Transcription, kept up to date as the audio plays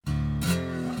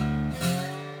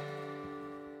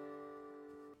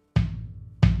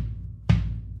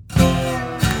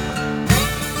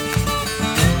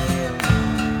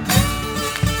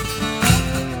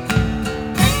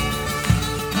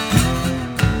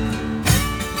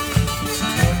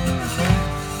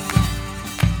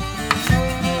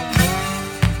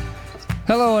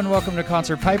Hello and welcome to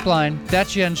Concert Pipeline.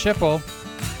 That's Yen Schippel.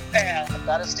 And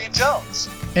that is Steve Jones.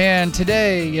 And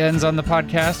today, Yen's on the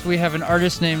podcast, we have an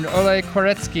artist named Ole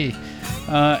Koretsky.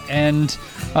 And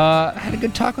I had a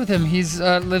good talk with him. He's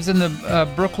lives in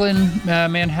the Brooklyn,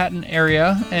 Manhattan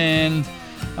area. And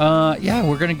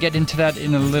we're going to get into that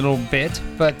in a little bit.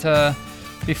 But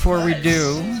before we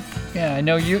do, I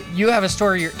know you have a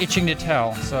story you're itching to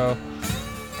tell. So...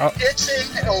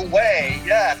 Itching away,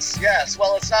 yes.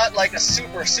 Well, it's not like a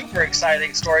super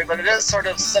exciting story, but it is sort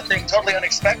of something totally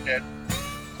unexpected.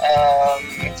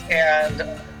 It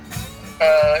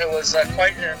was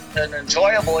quite an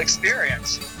enjoyable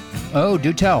experience. Oh,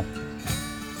 do tell.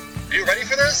 Are you ready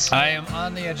for this? I am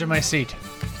on the edge of my seat.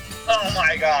 Oh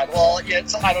my God. Well, I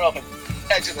don't know if it's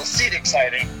edge of the seat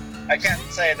exciting. I can't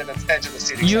say that it's edge of the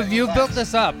seat exciting. You've built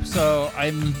this up, so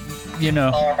I'm...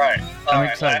 All right. I'm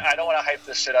excited. I don't want to hype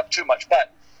this shit up too much,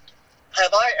 but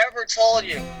have I ever told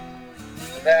you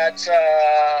that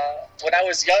when I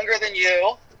was younger than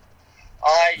you,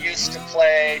 I used to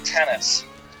play tennis?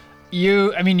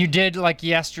 You did like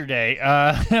yesterday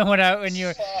when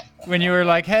you were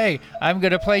like, "Hey, I'm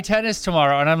gonna play tennis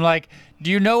tomorrow," and I'm like,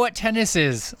 "Do you know what tennis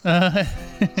is?" That's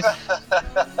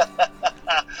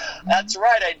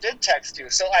right. I did text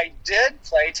you, so I did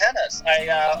play tennis.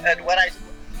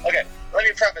 Okay, let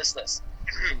me preface this.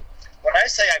 When I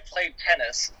say I played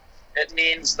tennis, it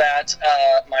means that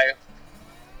my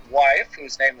wife,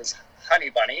 whose name is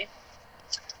Honey Bunny,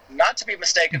 not to be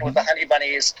mistaken with the Honey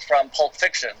Bunnies from Pulp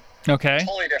Fiction. Okay.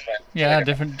 Totally different. Yeah,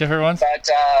 different ones. But,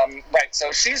 right,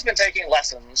 so she's been taking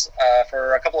lessons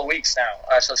for a couple of weeks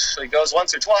now. So she goes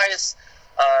once or twice.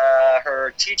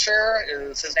 Her teacher,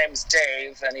 his name's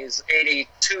Dave, and he's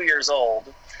 82 years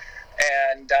old.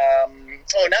 And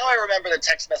now I remember the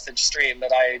text message stream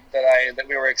that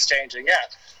we were exchanging. Yeah.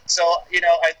 So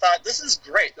I thought, this is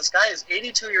great. This guy is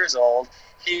 82 years old.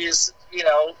 He's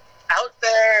out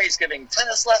there. He's giving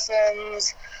tennis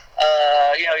lessons.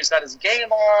 He's got his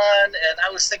game on. And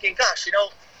I was thinking, gosh,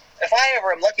 if I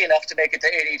ever am lucky enough to make it to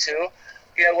 82,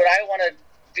 would I want to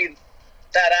be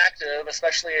that active,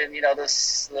 especially in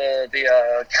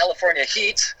the California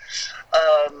heat?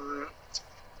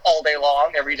 All day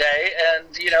long, every day, and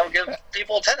give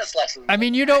people tennis lessons. I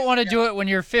mean, you don't want to do it when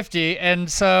you're 50,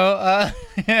 and so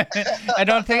I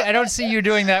don't see you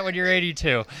doing that when you're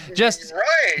 82. Just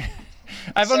right.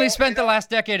 I've only spent the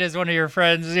last decade as one of your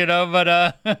friends, but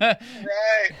right.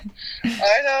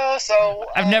 I know. So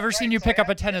I've never seen you pick up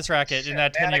a tennis racket in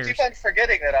that 10 years. I keep on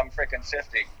forgetting that I'm freaking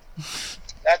 50.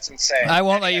 That's insane. I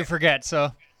won't let you forget.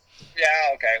 So.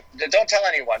 Yeah. Okay. Don't tell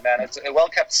anyone, man. It's a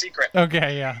well-kept secret.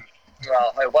 Okay. Yeah.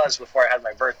 Well, it was before I had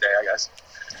my birthday, I guess.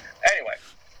 Anyway,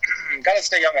 gotta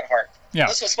stay young at heart. Yeah.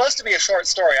 This was supposed to be a short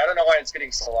story. I don't know why it's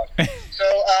getting so long.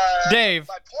 So, Dave.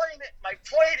 My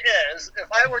point is, if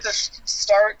I were to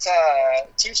start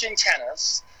teaching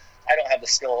tennis, I don't have the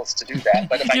skills to do that.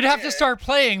 But if you'd have to start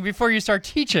playing before you start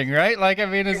teaching, right? Like, I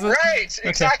mean, is right? Okay.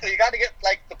 Exactly. You got to get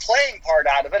the playing part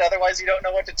out of it, otherwise you don't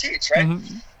know what to teach, right?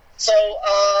 Mm-hmm.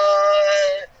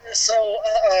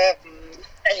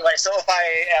 Anyway, so if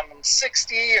I am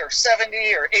 60 or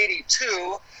 70 or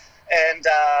 82 and,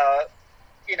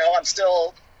 I'm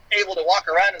still able to walk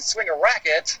around and swing a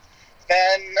racket,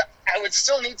 then I would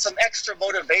still need some extra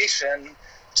motivation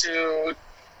to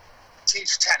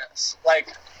teach tennis.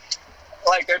 Like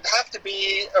there'd have to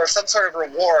be, or some sort of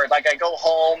reward. Like I go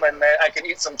home and I can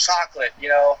eat some chocolate,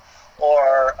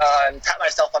 or and pat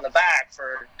myself on the back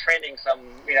for training some,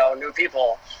 new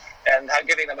people and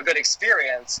giving them a good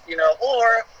experience,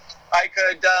 or I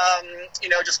could,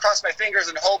 just cross my fingers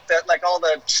and hope that all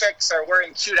the chicks are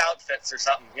wearing cute outfits or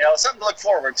something, something to look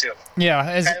forward to. Yeah,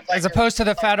 as opposed to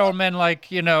the fat old men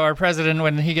our president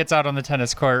when he gets out on the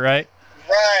tennis court, right?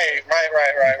 Right.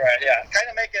 Yeah, kind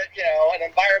of make it, an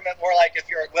environment more like if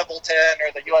you're at Wimbledon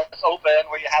or the U.S. Open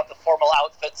where you have the formal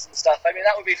outfits and stuff. I mean,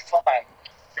 that would be fun.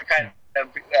 To kind of,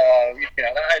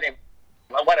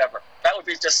 whatever. That would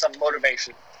be just some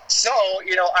motivation. So,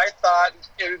 I thought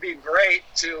it would be great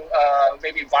to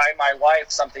maybe buy my wife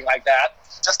something like that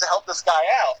just to help this guy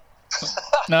out.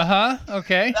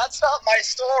 Okay. That's not my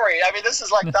story. I mean, this is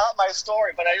not my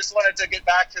story, but I just wanted to get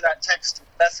back to that text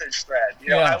message thread.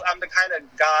 I'm the kind of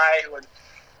guy who would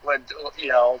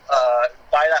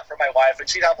buy that for my wife, and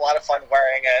she'd have a lot of fun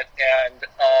wearing it, and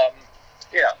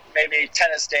maybe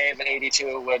Tennis Dave at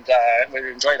 82 would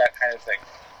enjoy that kind of thing.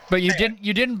 But you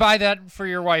didn't buy that for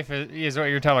your wife, is what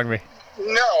you're telling me.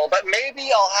 No, but maybe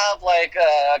I'll have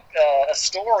a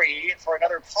story for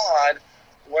another pod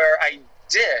where I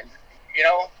did.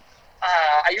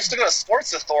 I I used to go to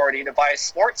Sports Authority to buy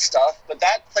sports stuff, but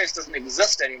that place doesn't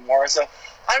exist anymore, so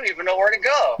I don't even know where to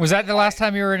go. Was that the last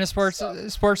time you were in a sports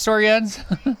store, Jens?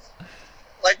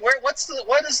 Like, what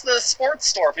is the sports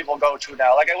store people go to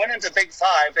now? Like, I went into Big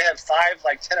Five. They had 5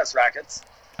 like tennis rackets.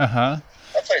 Uh-huh.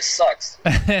 That place sucks.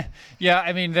 Yeah,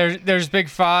 I mean, there's Big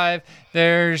Five.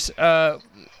 There's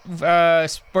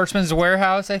Sportsman's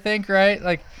Warehouse, I think, right?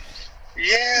 Like.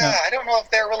 Yeah, I don't know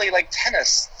if they're really like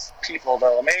tennis people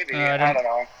though. Maybe I don't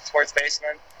know. Sports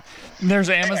Basement. There's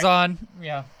Amazon. Anyway,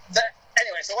 yeah.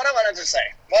 Anyway, so what I wanted to say.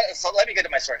 So let me get to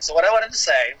my story. So what I wanted to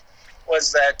say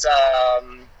was that.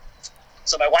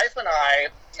 So my wife and I,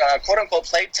 quote unquote,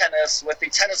 played tennis with the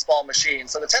tennis ball machine.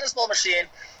 So the tennis ball machine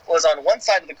was on one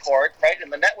side of the court, right,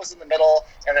 and the net was in the middle,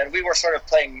 and then we were sort of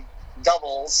playing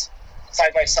doubles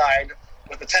side by side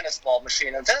with the tennis ball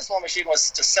machine. And the tennis ball machine was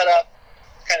to set up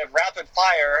kind of rapid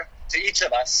fire to each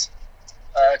of us,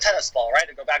 tennis ball, right,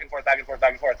 to go back and forth, back and forth,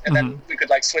 back and forth, and then we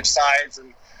could like switch sides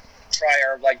and try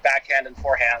our like backhand and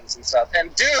forehands and stuff.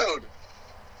 And dude,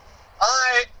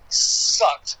 I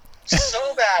sucked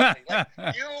so badly.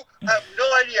 Like, you have no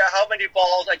idea how many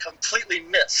balls I completely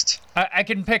missed. I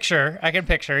can picture,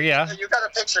 yeah. You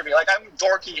got to picture me. Like, I'm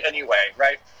dorky anyway,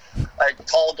 right? Like,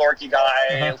 tall, dorky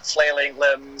guy, flailing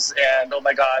limbs, and oh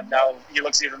my god, now he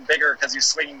looks even bigger because he's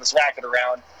swinging this racket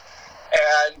around.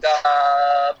 And,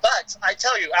 but I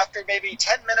tell you, after maybe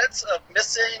 10 minutes of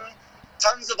missing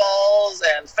tons of balls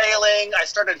and failing, I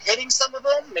started hitting some of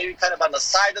them, maybe kind of on the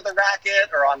side of the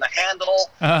racket or on the handle.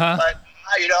 But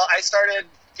I started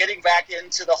getting back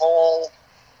into the whole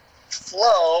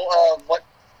flow of what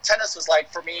tennis was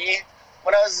like for me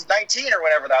when I was 19 or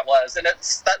whatever that was. And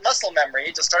it's that muscle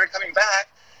memory just started coming back.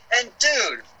 And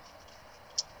dude,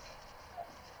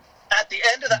 at the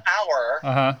end of the hour,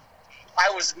 I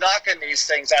was knocking these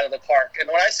things out of the park. And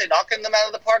when I say knocking them out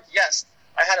of the park, yes,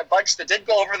 I had a bunch that did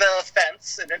go over the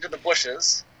fence and into the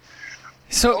bushes.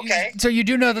 So you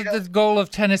do know that the goal of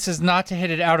tennis is not to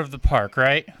hit it out of the park,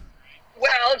 right?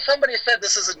 Well, somebody said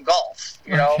this isn't golf,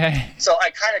 you know? Okay. So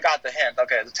I kind of got the hint.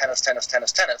 Okay, the tennis,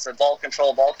 and ball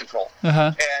control.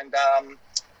 And,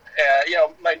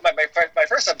 my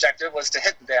first objective was to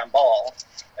hit the damn ball.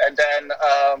 And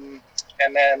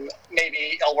then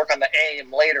maybe I'll work on the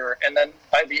aim later. And then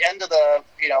by the end of the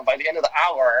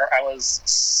hour, I was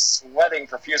sweating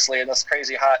profusely in this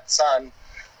crazy hot sun.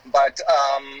 But,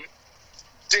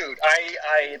 dude,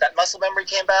 I that muscle memory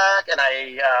came back, and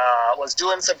I was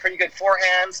doing some pretty good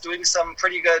forehands, doing some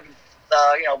pretty good,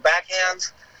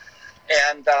 backhands,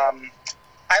 and I'm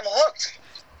hooked.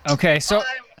 Okay, so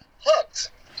I'm hooked.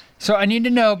 So I need to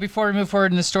know, before we move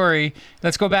forward in the story,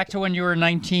 let's go back to when you were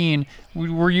 19.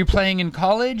 Were you playing in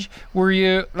college? Were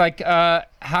you,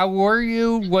 how were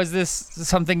you? Was this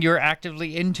something you were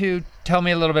actively into? Tell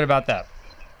me a little bit about that.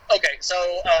 Okay, so,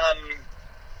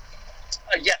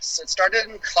 yes, it started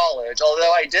in college,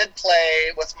 although I did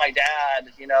play with my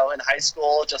dad, in high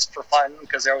school just for fun,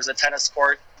 because there was a tennis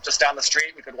court just down the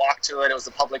street. We could walk to it. It was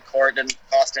a public court, didn't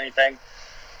cost anything.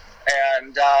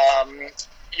 And,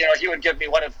 he would give me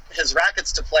one of his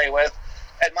rackets to play with.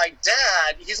 And my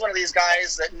dad, he's one of these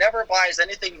guys that never buys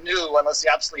anything new unless he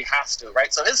absolutely has to,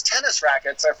 right? So his tennis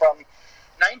rackets are from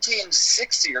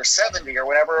 1960 or 70 or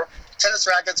whatever. Tennis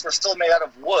rackets were still made out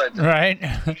of wood. Right.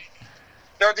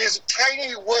 They're these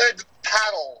tiny wood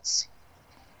paddles.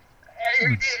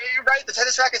 You're right, the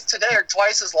tennis rackets today are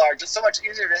twice as large. It's so much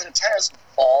easier to hit a tennis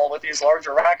ball with these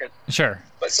larger rackets. Sure.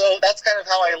 But so that's kind of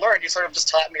how I learned. He sort of just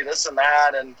taught me this and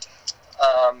that, and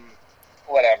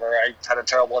whatever. I had a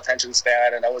terrible attention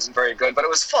span, and I wasn't very good, but it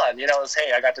was fun. It was,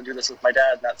 hey, I got to do this with my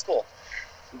dad, and that's cool.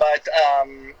 But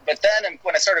then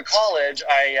when I started college,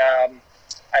 I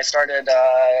started.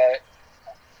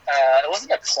 It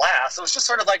wasn't a class. It was just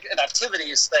sort of like an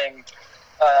activities thing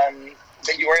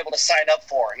that you were able to sign up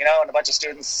for, and a bunch of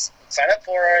students signed up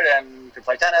for it and could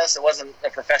play tennis. It wasn't a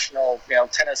professional,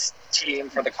 tennis team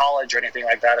for the college or anything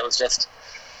like that. It was just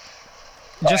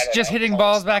hitting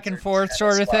balls back and forth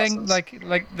sort of thing. Like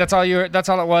that's all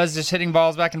it was, just hitting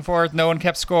balls back and forth. No one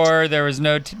kept score. There was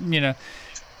no.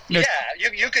 Yeah,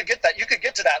 you could get that. You could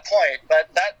get to that point,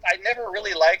 but that I never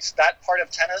really liked that part of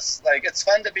tennis. Like, it's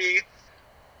fun to be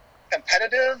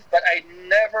competitive, but I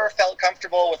never felt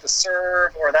comfortable with the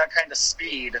serve or that kind of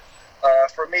speed.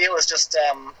 For me, it was just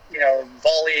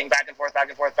volleying back and forth.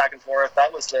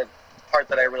 That was the part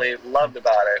that I really loved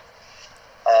about it.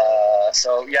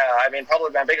 So yeah, I mean,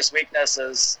 probably my biggest weakness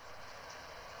is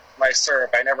my serve.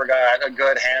 I never got a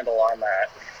good handle on that.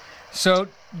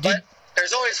 But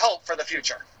there's always hope for the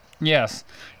future. Yes.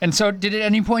 And so did at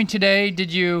any point today, did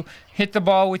you hit the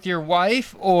ball with your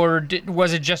wife, or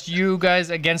was it just you guys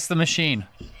against the machine?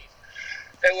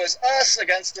 It was us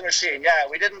against the machine. Yeah,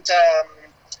 we did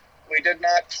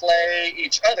not play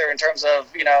each other in terms of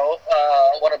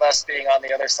one of us being on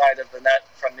the other side of the net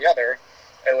from the other.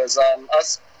 It was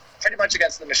us pretty much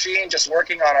against the machine, just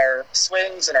working on our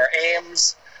swings and our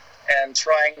aims, and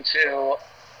trying to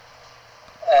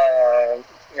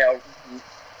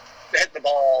hit the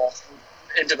ball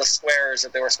into the squares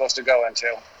that they were supposed to go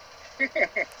into.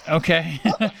 Okay.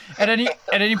 At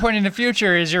any point in the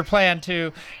future, is your plan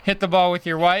to hit the ball with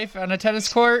your wife on a tennis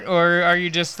court, or are you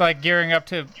just like gearing up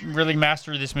to really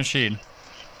master this machine?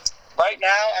 Right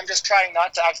now, I'm just trying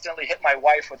not to accidentally hit my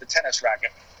wife with a tennis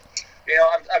racket.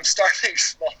 I'm starting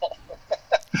small.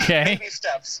 Okay. Baby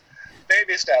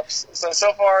steps.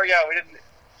 So far, yeah, we didn't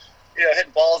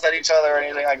hit balls at each other or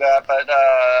anything like that. But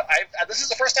this is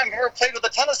the first time I've ever played with a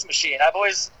tennis machine. I've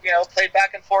always, played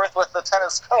back and forth with the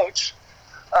tennis coach.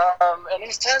 And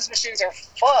these tennis machines are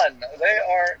fun. They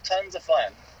are tons of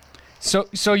fun.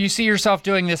 So you see yourself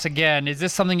doing this again. Is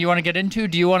this something you want to get into?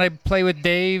 Do you want to play with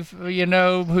Dave,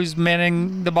 who's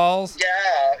manning the balls? Yeah.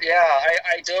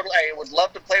 I would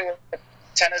love to play with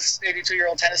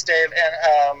 82-year-old tennis Dave.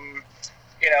 And,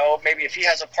 maybe if he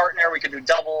has a partner, we could do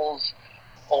doubles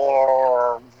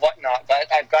or whatnot. But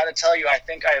I've got to tell you, I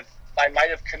think I might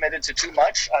have committed to too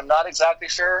much. I'm not exactly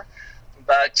sure.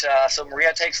 But so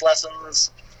Maria takes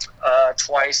lessons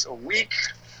twice a week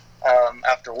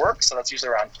after work, so that's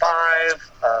usually around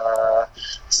 5.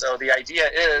 So the idea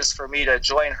is for me to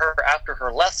join her after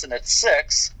her lesson at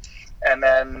 6, and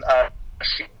then I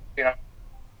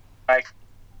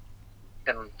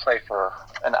can play for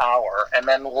an hour, and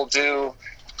then we'll do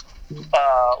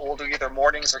either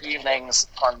mornings or evenings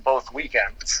on both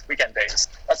weekend days.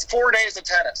 That's 4 days of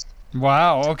tennis.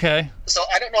 Wow. Okay. So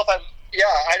I don't know if I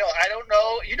don't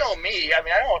know. You know me. I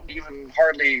mean, I don't even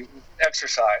hardly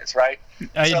exercise, right?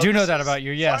 I do know that about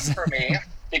you, yes. Fun for me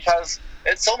because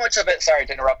it's so much of it. Sorry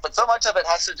to interrupt, but so much of it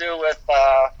has to do with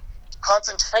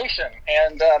concentration.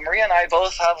 And Maria and I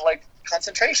both have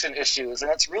concentration issues,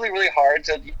 and it's really, really hard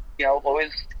to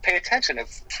always pay attention.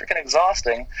 It's freaking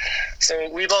exhausting. So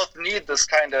we both need this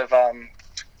kind of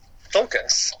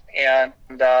focus, and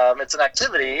it's an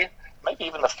activity, maybe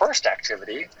even the first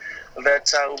activity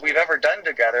that we've ever done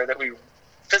together,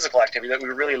 physical activity that we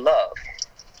really love.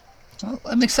 Well,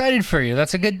 I'm excited for you.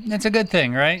 That's a good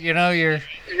thing, right? You're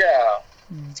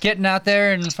getting out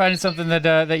there and finding something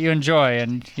that you enjoy,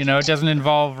 and it doesn't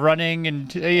involve running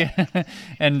and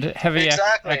and heavy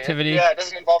activity. It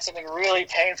doesn't involve something really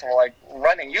painful like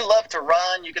running. You love to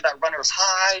run. You get that runner's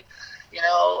high,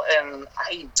 and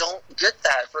I don't get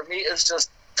that. For me, it's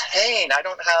just pain. I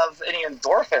don't have any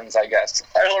endorphins, I guess.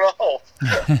 I don't know.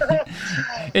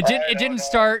 It didn't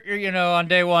start, on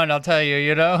day one, I'll tell you,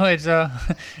 it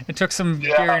took some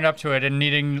gearing up to it and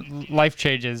needing life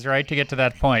changes, right, to get to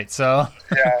that point. So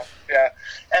yeah.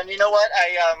 And you know what?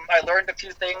 I learned a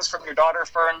few things from your daughter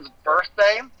Fern's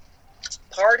birthday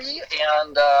party,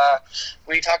 and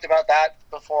we talked about that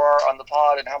before on the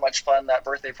pod and how much fun that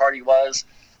birthday party was.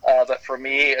 But for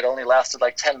me, it only lasted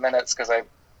 10 minutes because I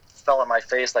fell on my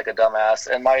face like a dumbass,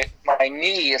 and my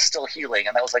knee is still healing,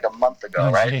 and that was a month ago,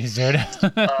 right? Geez, dude.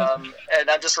 And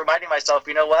I'm just reminding myself,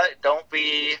 you know what? Don't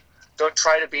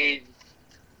try to be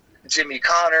Jimmy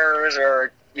Connors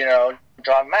or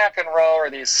John McEnroe or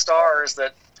these stars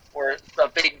that were a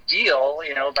big deal,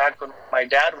 back when my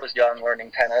dad was young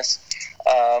learning tennis.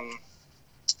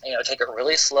 Take it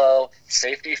really slow,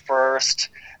 safety first,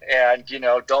 and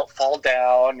don't fall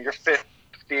down. You're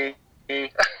 50.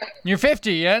 You're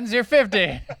 50, Jens. You're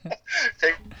 50.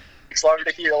 Takes longer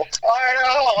to heal. I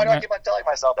know. Why do I keep on telling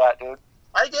myself that, dude?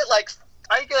 I get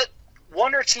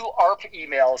 1 or 2 ARP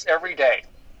emails every day.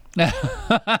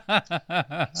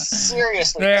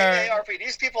 Seriously, AARP.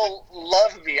 These people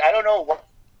love me. I don't know what.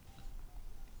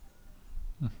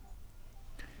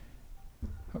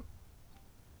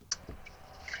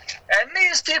 And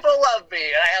these people love me,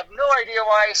 and I have no idea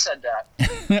why I said that.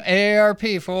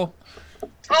 AARP, fool.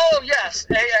 Oh, yes.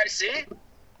 See,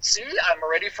 I'm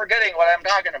already forgetting what I'm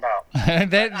talking about.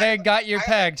 they got you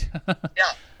pegged.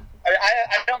 Yeah.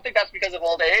 I don't think that's because of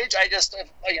old age. I just,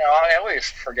 I always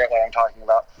forget what I'm talking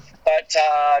about. But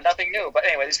nothing new. But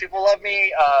anyway, these people love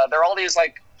me. There are all these,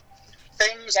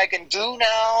 things I can do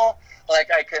now.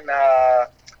 I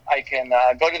can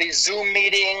go to these Zoom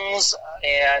meetings,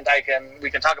 and we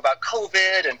can talk about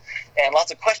COVID, and lots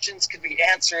of questions can be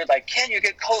answered. Can you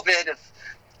get COVID if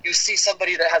you see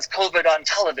somebody that has COVID on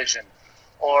television?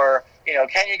 Or,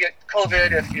 can you get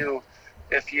COVID if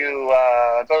you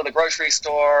go to the grocery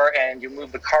store and you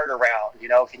move the cart around?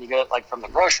 Can you get it from the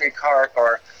grocery cart,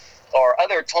 or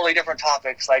other totally different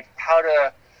topics, like how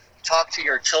to talk to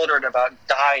your children about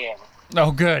dying,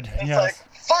 Oh, good. It's Yes. like,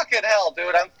 fucking hell,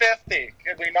 dude, I'm 50.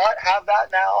 Could we not have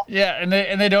that now? Yeah, and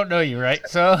they don't know you, right?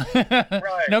 So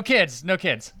Right. No kids. No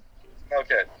kid.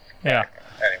 Yeah.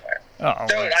 Anyway. Oh,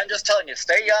 Dude, man. I'm just telling you,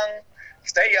 stay young.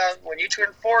 Stay young. When you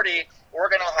turn 40, we're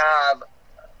going to have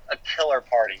a killer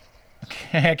party.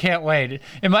 I can't wait.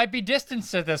 It might be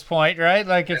distanced at this point, right?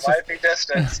 Like It it's might be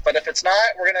distance, but if it's not,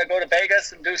 we're going to go to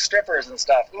Vegas and do strippers and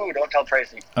stuff. Ooh, don't tell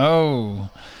Tracy. Oh,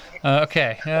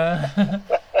 okay.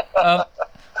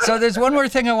 So there's one more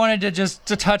thing I wanted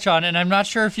to touch on, and I'm not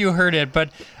sure if you heard it, but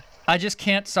I just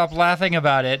can't stop laughing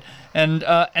about it, and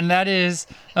that is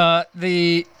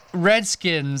the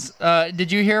Redskins.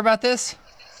 Did you hear about this?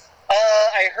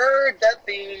 I heard that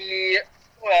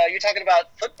you're talking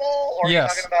about football, or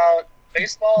Yes. you're talking about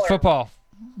baseball? Or Football.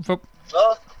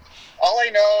 both? All I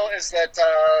know is that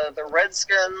the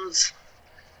Redskins,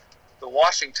 the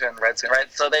Washington Redskins,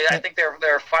 right? So I think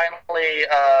they're finally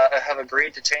have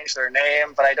agreed to change their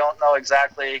name, but I don't know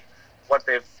exactly what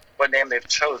name they've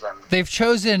chosen. They've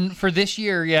chosen for this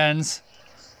year, Jens.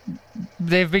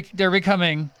 They're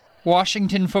becoming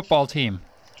Washington Football Team.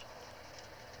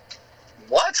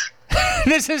 What?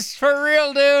 This is for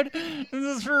real, dude.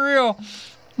 This is for real.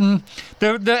 The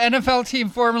NFL team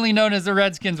formerly known as the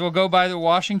Redskins will go by the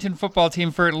Washington Football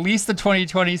Team for at least the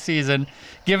 2020 season,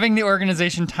 giving the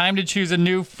organization time to choose a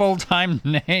new full-time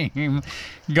name.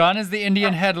 Gone is the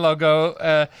Indian head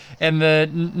logo, and the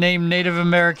name Native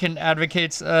American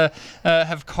advocates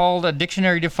have called a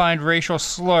dictionary-defined racial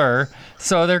slur.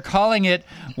 So they're calling it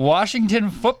Washington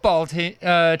Football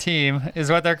Team, is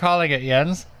what they're calling it,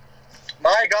 Jens.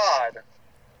 My God.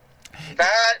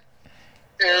 That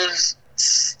is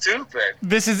stupid.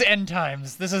 This is end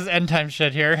times. This is end time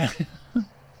shit here.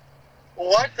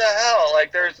 What the hell?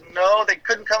 Like, they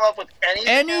couldn't come up with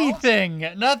anything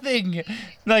else? Nothing.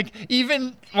 Like,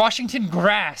 even Washington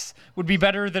grass would be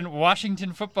better than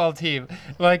Washington Football Team.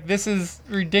 Like, this is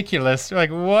ridiculous.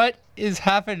 Like, what is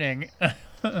happening?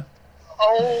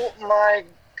 Oh my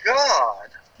God.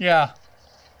 Yeah.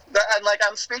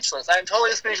 I'm speechless. I'm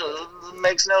totally speechless. It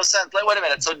makes no sense. Like, wait a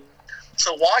minute.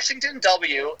 So Washington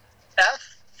W,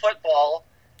 F football,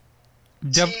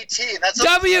 TT. That's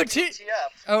WT.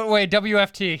 WTF. Oh wait,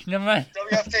 WFT. Never mind.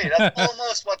 WFT. That's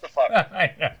almost what the fuck.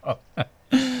 I know.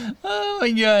 Oh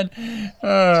my God.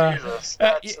 Jesus,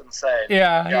 that's insane.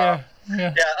 Yeah.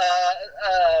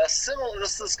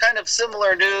 This is kind of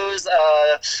similar news.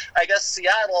 I guess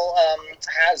Seattle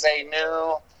has a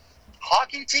new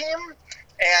hockey team,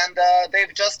 and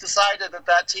they've just decided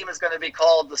that team is going to be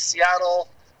called the Seattle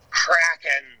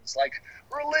Krakens. Like,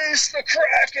 release the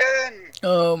Kraken!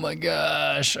 Oh my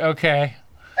gosh. Okay.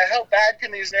 How bad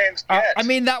can these names get? I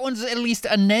mean, that one's at least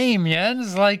a name,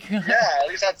 Jens. Like. Yeah, at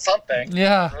least that's something.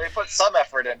 Yeah. Really put some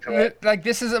effort into it. Like,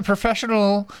 this is a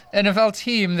professional NFL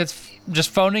team that's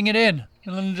just phoning it in.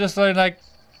 And then just like,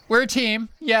 we're a team.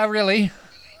 Yeah, really.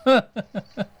 I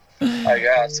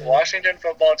guess. Washington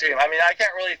Football Team. I mean, I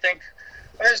can't really think.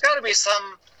 There's got to be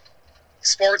some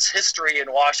sports history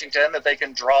in Washington that they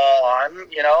can draw on,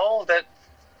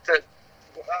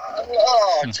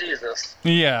 oh, Jesus.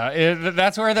 Yeah,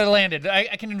 that's where they landed. I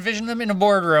can envision them in a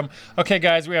boardroom. Okay,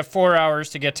 guys, we have 4 hours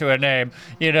to get to a name.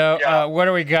 What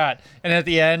do we got? And at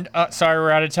the end, sorry, we're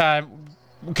out of time.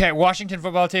 Okay, Washington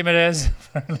Football Team it is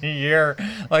for the year.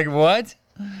 Like, what?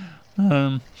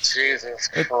 Jesus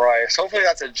Christ. Hopefully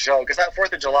that's a joke. Is that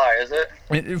 4th of July, is it?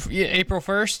 April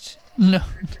 1st? No.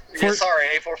 Sorry,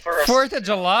 April 1st. 4th of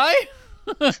July?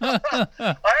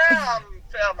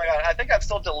 Oh my God, I think I'm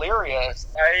still delirious.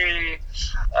 I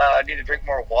need to drink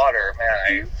more water,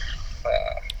 man.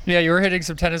 Yeah, you were hitting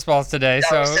some tennis balls today.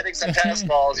 I was hitting some tennis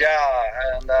balls,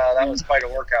 yeah, and that was quite a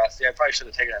workout. See, I probably should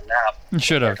have taken a nap.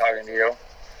 Should have. Talking to you.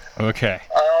 Okay.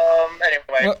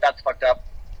 Anyway, that's fucked up.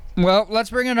 Well, let's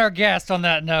bring in our guest on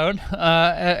that note.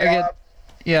 Again,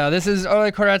 this is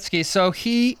Ole Koretsky. So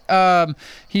he's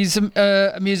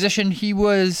a musician. He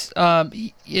was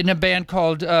in a band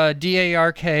called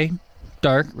DARK.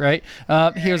 Dark, right?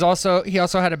 He also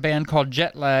had a band called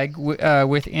Jet Lag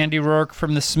with Andy Rourke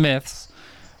from the Smiths,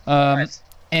 Nice.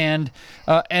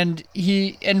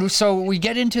 So we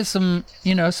get into some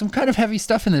kind of heavy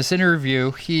stuff in this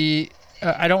interview.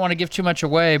 I don't want to give too much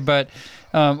away, but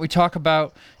we talk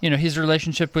about his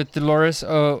relationship with Dolores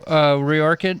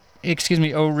O'Riordan,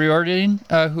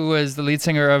 who was the lead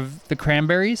singer of the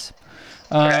Cranberries,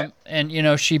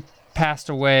 and she passed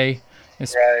away.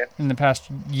 In the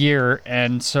past year,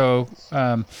 and so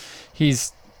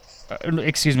he's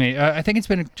I think it's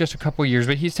been just a couple years,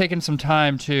 but he's taken some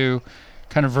time to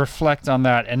kind of reflect on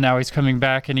that, and now he's coming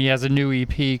back, and he has a new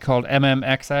EP called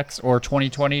MMXX or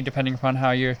 2020, depending upon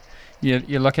how you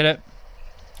look at it.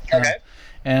 Okay.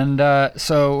 And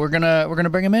so we're gonna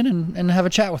bring him in and have a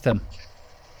chat with him.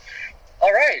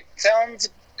 All right. Sounds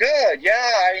good.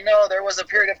 Yeah, I know there was a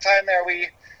period of time there we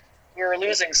were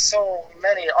losing so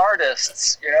many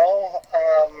artists,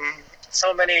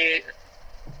 so many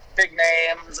big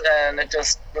names, and it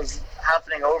just was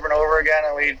happening over and over again.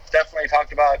 And we definitely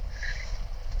talked about,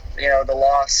 the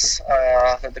loss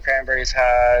that the Cranberries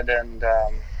had, and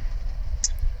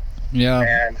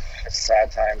man, it's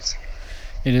sad times.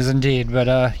 It is indeed, but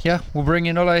we'll bring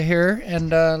in Ole here,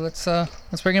 and let's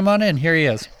bring him on in. Here he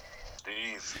is.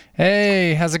 Steve.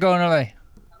 Hey, how's it going, Ole?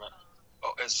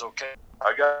 Oh, it's okay.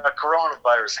 I got a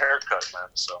coronavirus haircut, man.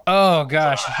 So. Oh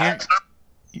gosh,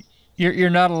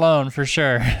 you're not alone for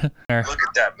sure. Look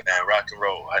at that, man. Rock and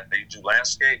roll. You do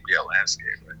landscape? Yeah, landscape.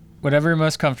 Right? Whatever you're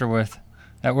most comfortable with.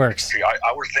 That works. See,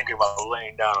 I was thinking about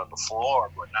laying down on the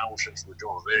floor, but now since we're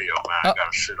doing video, man, I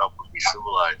gotta sit up and be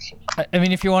civilized. I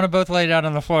mean, if you want to both lay down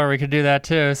on the floor, we could do that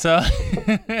too. So.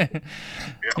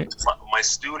 My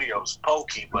studio's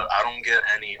pokey, but I don't get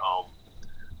any.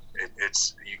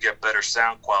 You get better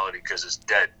sound quality because it's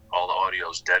dead. All the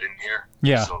audio's dead in here.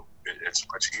 Yeah. So it's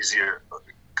much easier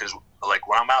because, like,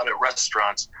 when I'm out at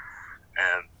restaurants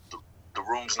and the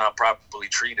room's not properly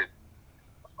treated,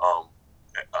 I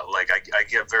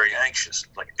get very anxious.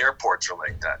 Like, airports are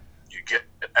like that. You get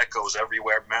echoes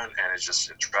everywhere, man, and it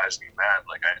drives me mad.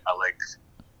 Like, I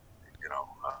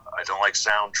don't like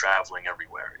sound traveling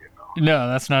everywhere, No,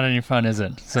 that's not any fun, is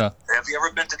it? So. Have you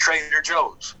ever been to Trader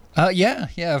Joe's?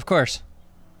 Yeah, of course.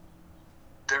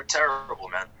 They're terrible,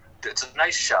 man. It's a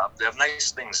nice shop. They have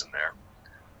nice things in there.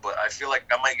 But I feel like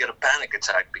I might get a panic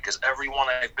attack because everyone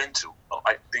I've been to,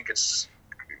 I think it's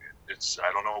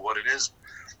I don't know what it is.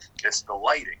 It's the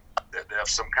lighting. They have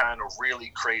some kind of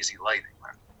really crazy lighting,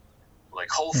 man. Like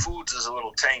Whole Foods is a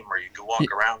little tamer. You can walk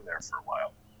around there for a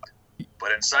while.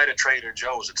 But inside of Trader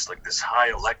Joe's, it's like this high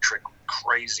electric,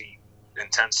 crazy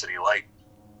intensity light.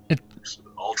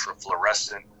 Ultra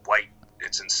fluorescent white.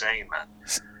 It's insane, man.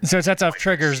 So it sets off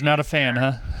triggers, not a fan,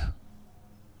 huh?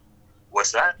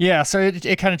 What's that? Yeah, so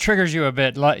it kind of triggers you a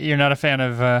bit. You're not a fan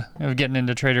of getting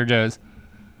into Trader Joe's.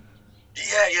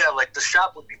 Yeah, like the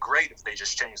shop would be great if they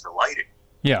just changed the lighting.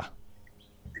 Yeah.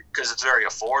 Because it's very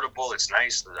affordable. It's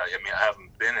nice. I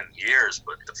haven't been in years,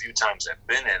 but the few times I've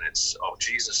been in, oh,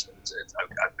 Jesus.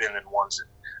 I've been in ones in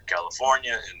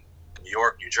California, in New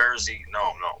York, New Jersey.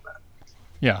 No, man.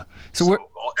 Yeah. So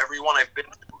everyone I've been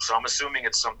to, so I'm assuming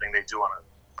it's something they do on a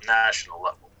national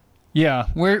level. Yeah.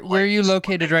 Where are you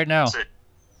located right now?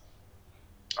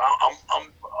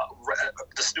 I'm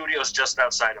the studio's just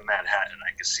outside of Manhattan.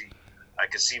 I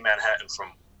can see Manhattan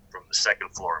from the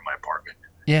second floor of my apartment.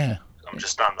 Yeah. I'm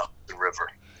just on the river.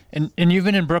 And you've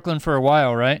been in Brooklyn for a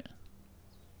while, right?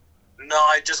 No,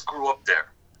 I just grew up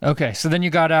there. Okay, so then you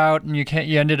got out and you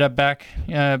ended up back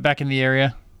in the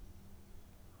area.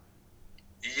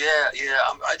 Yeah.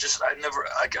 I've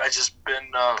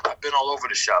been all over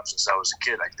the shop since I was a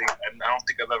kid. I don't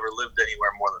think I've ever lived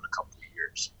anywhere more than a couple of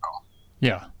years.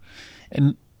 Yeah,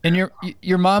 and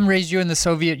your mom raised you in the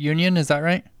Soviet Union, is that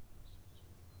right?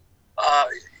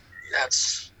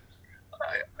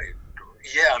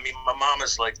 Yeah. I mean, my mom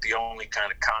is like the only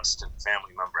kind of constant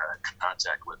family member I had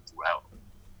contact with throughout.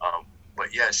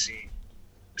 But yeah, she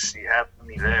had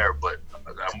me there. But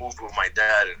I moved with my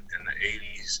dad in the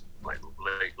 '80s. Like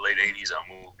late 80s, I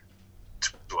moved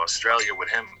to Australia with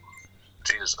him.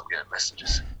 Jesus, I'm getting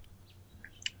messages.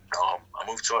 I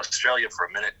moved to Australia for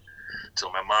a minute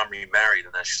till my mom remarried,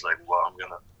 and then she's like, "Well,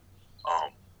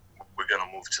 we're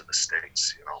gonna move to the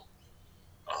States."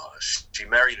 She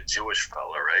married a Jewish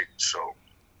fella, right? So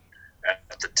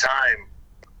at the time,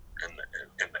 in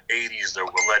the 80s, they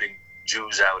were letting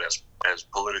Jews out as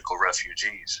political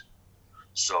refugees.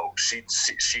 So she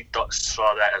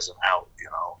saw that as an out,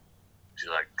 She's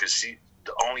like, because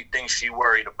the only thing she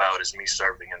worried about is me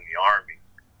serving in the army.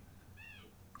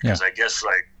 Because I guess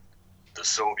like the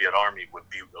Soviet army would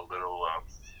be a little,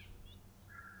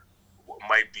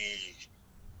 might be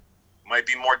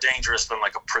more dangerous than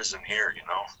like a prison here,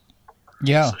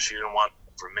 Yeah. So she didn't want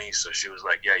it for me. So she was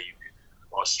like, yeah,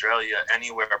 Australia,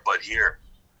 anywhere but here.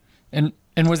 And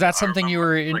was that something you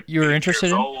were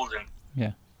interested in?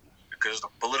 Yeah. Because the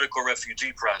political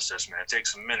refugee process, man, it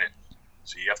takes a minute.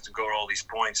 So you have to go to all these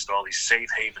points, to all these safe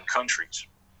haven countries.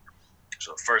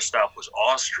 So the first stop was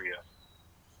Austria.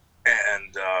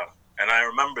 And I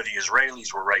remember the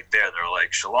Israelis were right there. They're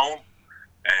like, shalom.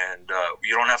 And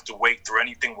you don't have to wait through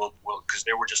anything. Because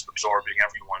they were just absorbing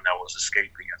everyone that was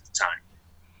escaping at the time.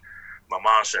 My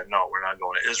mom said, no, we're not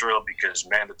going to Israel because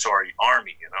mandatory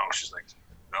army, She's like,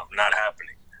 no, not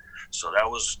happening. So that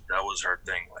was her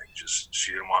thing. Like, just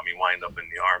she didn't want me wind up in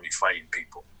the army fighting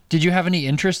people. Did you have any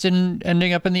interest in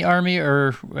ending up in the army,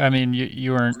 or I mean,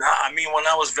 you weren't? Nah, I mean, when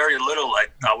I was very little,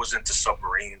 I was into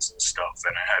submarines and stuff,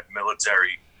 and I had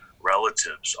military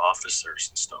relatives, officers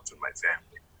and stuff in my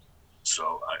family.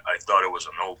 So I thought it was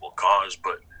a noble cause,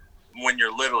 but when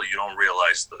you're little, you don't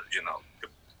realize the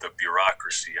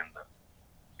bureaucracy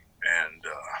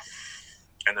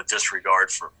and the disregard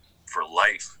for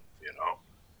life.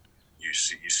 You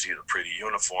see the pretty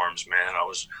uniforms, man.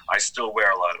 I still wear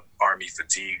a lot of army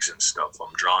fatigues and stuff.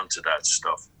 I'm drawn to that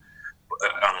stuff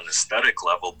on an aesthetic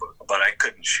level, but I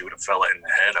couldn't shoot a fella in the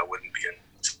head. I wouldn't be in.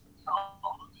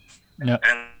 No.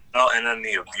 And then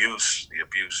the abuse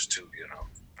too.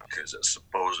 Because I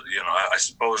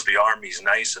suppose the Army's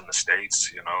nice in the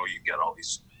States. You get all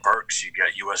these perks. You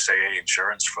get USAA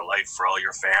insurance for life for all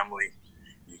your family.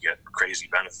 You get crazy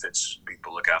benefits.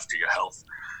 People look after your health.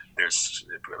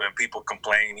 When people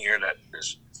complain here that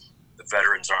the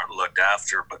veterans aren't looked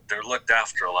after, but they're looked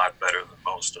after a lot better than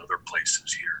most other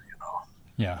places here.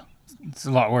 Yeah, it's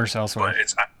a lot worse elsewhere.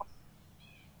 But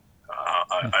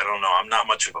I don't know. I'm not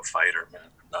much of a fighter, man.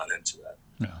 I'm not into that.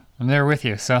 No, I'm there with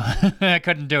you, so I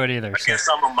couldn't do it either. I guess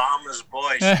I'm a mama's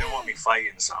boy. She didn't want me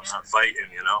fighting, so I'm not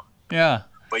fighting, Yeah.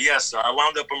 But yes, I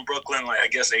wound up in Brooklyn, I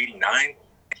guess, 89.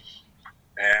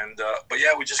 And, but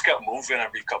yeah, we just kept moving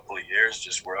every couple of years,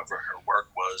 just wherever her work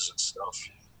was and stuff.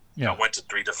 Yeah. I went to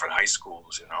 3 different high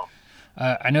schools,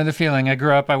 I know the feeling. I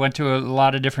grew up, I went to a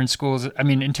lot of different schools. I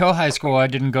mean, until high school, I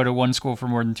didn't go to one school for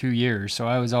more than 2 years, so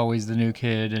I was always the new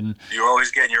kid. And you were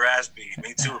always getting your ass beat.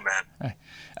 Me too, man.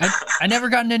 I never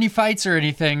got in any fights or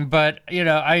anything, but,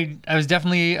 I was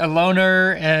definitely a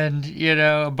loner and,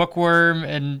 a bookworm,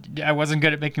 and I wasn't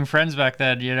good at making friends back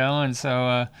then, and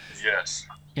so... Yes.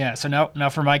 Yeah, so now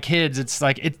for my kids, it's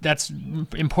like that's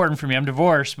important for me. I'm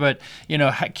divorced, but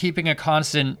keeping a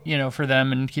constant, for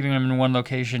them and keeping them in one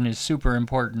location is super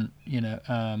important.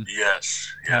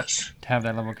 Yes. To have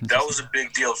that level of consistency. That was a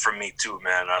big deal for me too,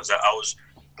 man. I was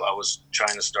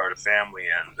trying to start a family,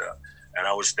 and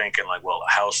I was thinking like, well,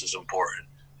 a house is important.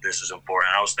 This is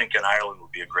important. I was thinking Ireland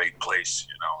would be a great place,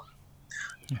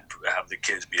 have the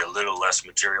kids be a little less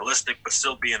materialistic, but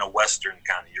still be in a Western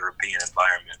kind of European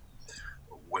environment.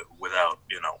 Without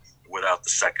the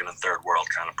second and third world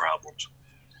kind of problems.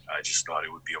 I just thought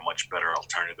it would be a much better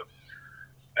alternative.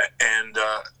 And,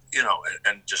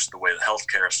 and just the way the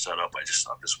healthcare is set up, I just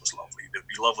thought this was lovely. It'd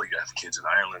be lovely to have kids in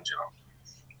Ireland,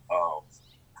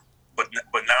 But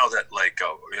now that,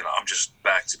 I'm just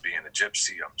back to being a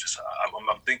gypsy, I'm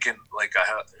thinking,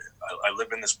 I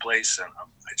live in this place, and I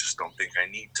just don't think I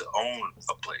need to own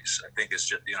a place. I think it's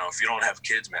just, if you don't have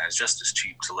kids, man, it's just as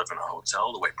cheap to live in a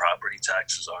hotel, the way property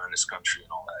taxes are in this country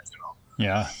and all that,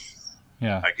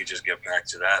 Yeah. I could just get back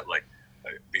to that.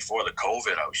 Before the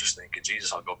COVID, I was just thinking,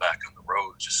 Jesus, I'll go back on the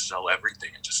road, just sell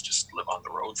everything and just live on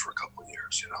the road for a couple of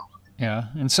years, Yeah,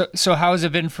 and so how has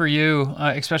it been for you,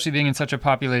 especially being in such a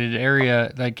populated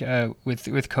area,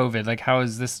 with COVID? Like, how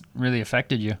has this really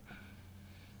affected you?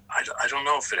 I don't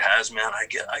know if it has, man. I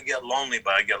get lonely,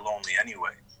 but I get lonely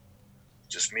anyway.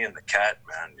 Just me and the cat,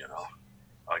 man.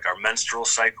 Like our menstrual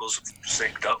cycles have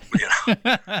synced up.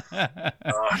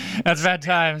 That's bad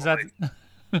times.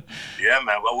 Yeah,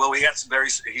 man. Well, we got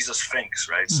he's a Sphinx,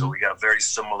 right? Mm-hmm. So we got very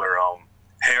similar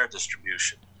hair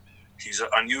distribution. He's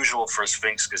unusual for a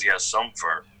Sphinx because he has some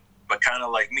fur, but kind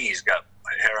of like me, he's got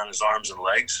hair on his arms and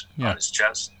legs, on his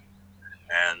chest,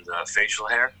 and facial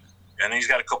hair. And then he's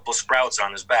got a couple of sprouts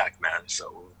on his back, man.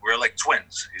 So we're like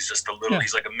twins. He's just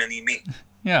he's like a mini me.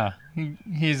 Yeah,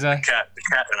 he's the cat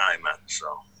and I, man.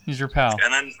 So he's your pal.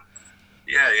 And then,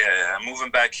 yeah. Moving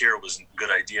back here was a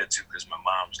good idea too because my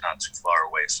mom's not too far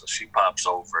away, so she pops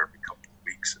over every couple of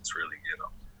weeks. It's really,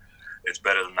 it's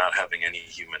better than not having any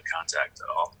human contact at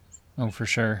all. Oh, for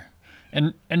sure.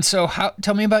 And so,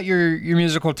 tell me about your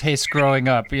musical taste growing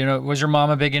up. Was your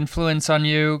mom a big influence on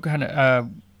you? Kind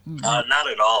of. Not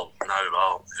at all. Yeah.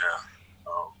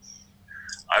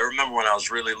 I remember when I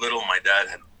was really little, my dad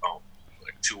had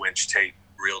 2-inch tape,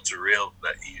 reel to reel.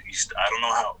 That he used. I don't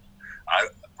know how.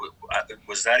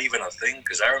 Was that even a thing?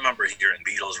 Because I remember hearing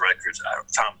Beatles records,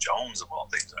 Tom Jones of all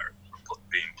things, are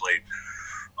being played.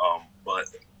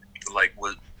 But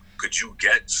could you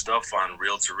get stuff on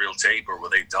reel-to-reel tape, or were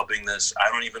they dubbing this? I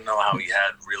don't even know how he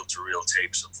had reel-to-reel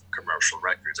tapes of commercial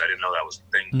records. I didn't know that was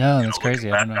a thing. No, that's crazy.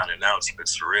 Looking back on it now, it's a bit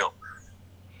surreal.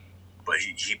 But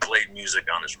he played music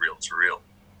on his reel-to-reel.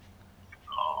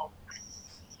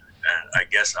 And I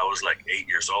guess I was 8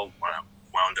 years old when I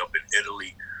wound up in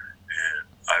Italy, and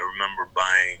I remember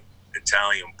buying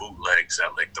Italian bootlegs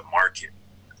at the market.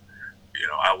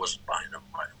 I wasn't buying them.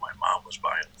 My mom was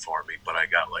buying them for me, but I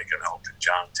got like an Elton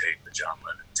John tape, a John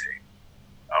Lennon tape.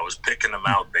 I was picking them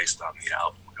out based on the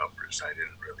album covers. I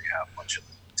didn't really have much of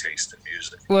a taste in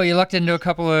music. Well, you lucked into a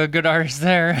couple of good artists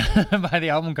there by the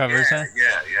album covers, huh?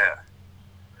 Yeah.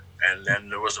 And then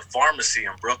there was a pharmacy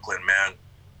in Brooklyn, man,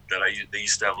 that they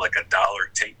used to have like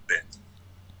 $1 tape bin.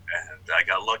 And I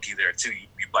got lucky there too.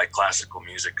 You buy classical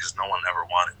music because no one ever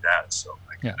wanted that. So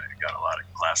I got a lot of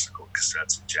classical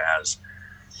cassettes and jazz.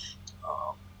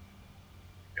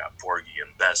 Got Porgy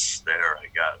and Bess there.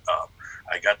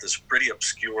 I got this pretty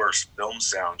obscure film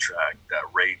soundtrack that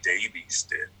Ray Davies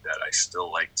did that I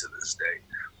still like to this day.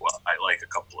 Well, I like a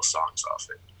couple of songs off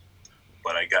it.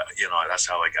 But I got, that's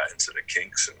how I got into the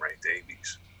Kinks and Ray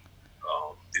Davies.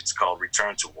 It's called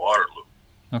Return to Waterloo.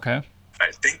 Okay.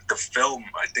 I think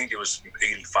it was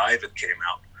 85 it came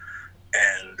out.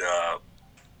 And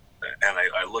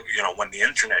I look, when the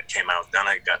internet came out, then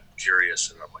I got curious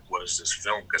and I'm like, what is this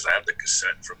film? Because I had the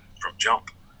cassette from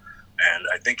Jump. And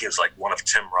I think it was like one of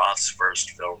Tim Roth's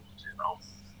first films,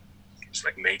 It's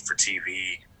like made for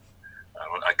TV.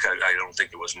 I don't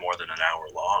think it was more than an hour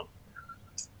long.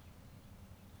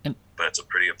 But it's a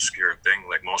pretty obscure thing.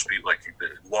 Like most people, like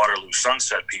the Waterloo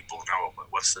Sunset people know, but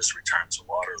what's this Return to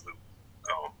Waterloo?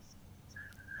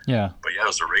 Yeah. But yeah, it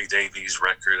was a Ray Davies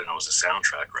record and it was a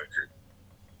soundtrack record.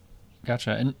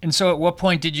 Gotcha. And so at what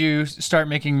point did you start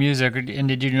making music, and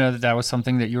did you know that was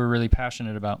something that you were really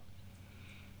passionate about?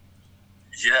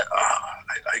 Yeah,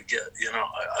 I get,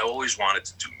 I always wanted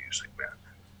to do music, man.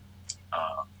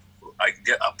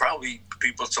 Probably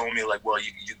people told me like, well,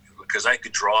 you because I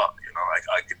could draw, I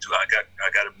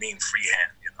got a mean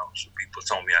freehand, so people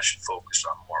told me I should focus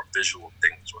on more visual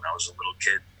things when I was a little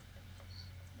kid.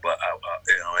 But I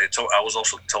was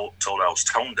also told I was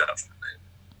tone deaf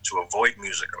to avoid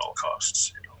music at all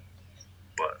costs,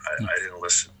 but I didn't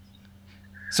listen.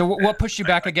 So what pushed you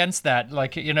back against that?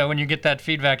 Like, when you get that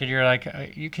feedback and you're like,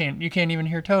 you can't even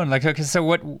hear tone. Like, okay, so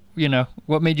what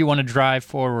made you want to drive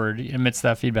forward amidst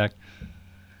that feedback?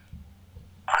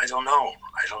 I don't know.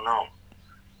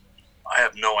 I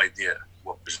have no idea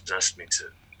what possessed me to.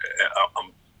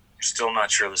 I'm still not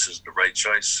sure this is the right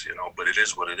choice, but it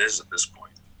is what it is at this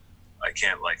point. I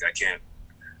can't,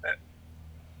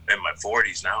 in my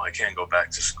 40s now, I can't go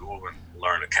back to school and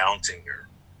learn accounting or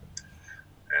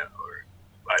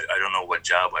I don't know what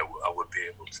job I would be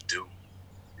able to do,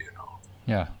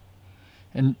 Yeah.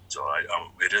 And so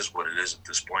it is what it is at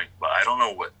this point, but I don't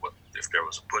know what if there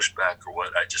was a pushback or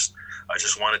what. I just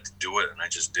wanted to do it and I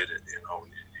just did it, You're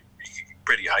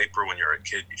pretty hyper when you're a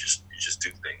kid. You just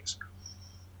do things.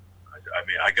 I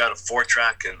mean, I got a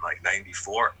 4-track in like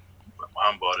 94. My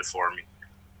mom bought it for me.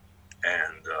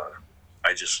 And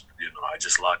I just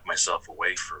locked myself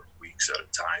away for weeks at a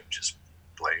time, just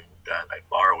playing with that. I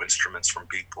borrow instruments from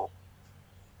people.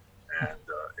 And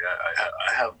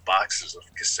I have boxes of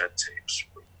cassette tapes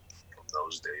from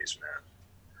those days, man.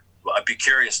 Well, I'd be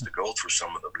curious to go through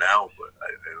some of them now, but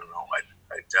I don't know.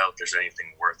 I doubt there's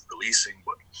anything worth releasing,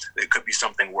 but it could be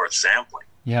something worth sampling.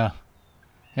 Yeah.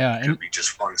 It could be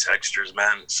just fun textures,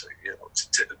 man. It's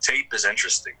tape is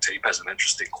interesting. Tape has an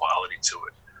interesting quality to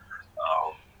it.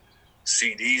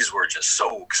 CDs were just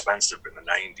so expensive in the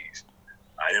 90s.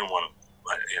 I didn't want to,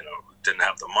 didn't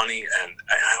have the money, and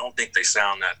I don't think they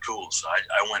sound that cool. So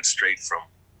I went straight from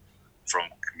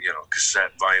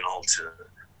cassette, vinyl to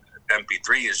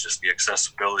MP3 is just the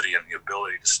accessibility and the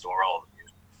ability to store all the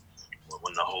music.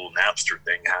 When the whole Napster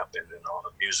thing happened and all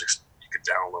the music, you could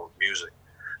download music,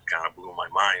 kind of blew my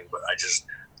mind. But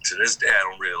to this day, I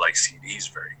don't really like CDs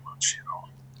very much,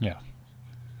 Yeah.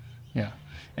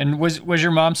 And was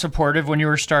your mom supportive when you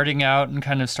were starting out and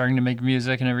kind of starting to make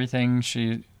music and everything?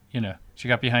 She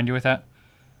got behind you with that?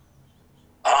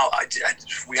 Oh,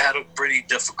 we had a pretty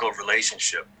difficult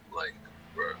relationship. Like,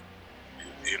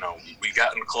 we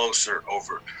gotten closer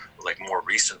over, like, more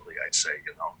recently, I'd say, I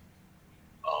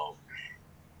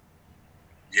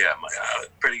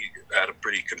had a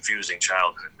pretty confusing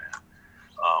childhood, man.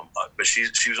 But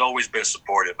she's always been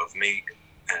supportive of me,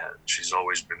 and she's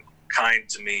always been kind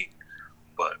to me,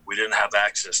 but we didn't have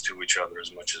access to each other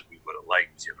as much as we would have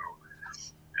liked,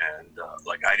 And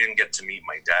I didn't get to meet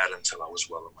my dad until I was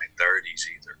well in my 30s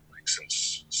either.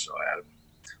 So I had a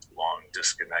long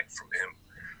disconnect from him.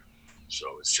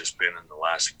 So it's just been in the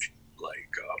last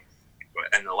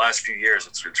few years.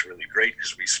 It's really great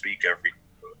because we speak every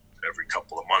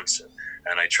couple of months, and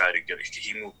I try to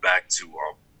he moved back to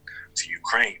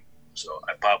Ukraine, so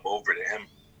I pop over to him.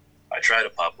 I try to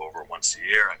pop over once a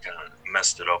year. I kind of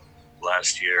messed it up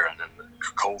last year, and then the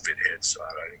COVID hit, so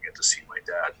I didn't get to see my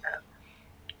dad, man.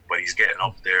 but he's getting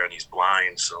up there and he's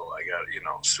blind. So I got, you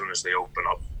know, as soon as they open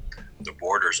up the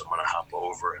borders, I'm gonna hop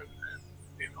over and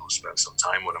you know, spend some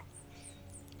time with him.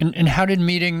 And how did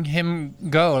meeting him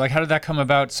go? Like, how did that come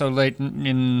about so late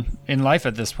in life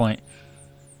at this point?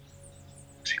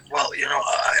 Well, you know,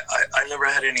 I never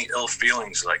had any ill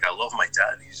feelings. Like, I love my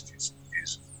dad. He's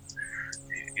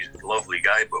a lovely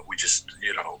guy, but we just,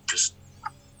 you know, just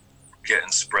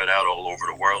getting spread out all over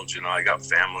the world. You know, I got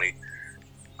family.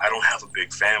 I don't have a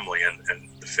big family, and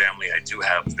the family I do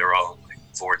have, they're all in like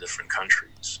 4 different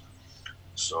countries.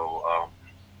 So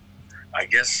I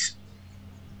guess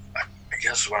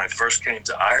when I first came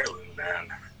to Ireland, man,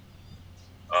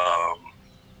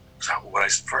 when I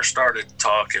first started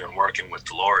talking and working with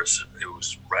Dolores, it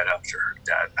was right after her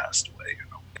dad passed away, you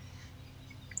know,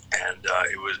 and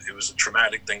it was a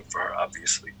traumatic thing for her,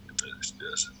 obviously, as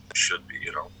it should be,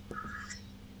 you know.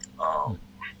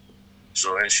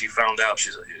 So, and she found out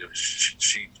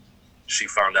she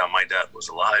found out my dad was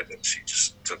alive, and she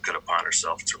just took it upon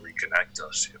herself to reconnect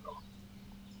us, you know.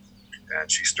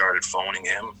 And she started phoning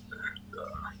him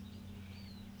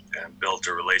and built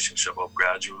a relationship up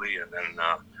gradually. And then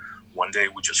one day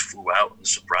we just flew out and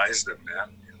surprised him, man,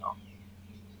 you know.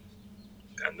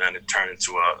 And then it turned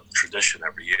into a tradition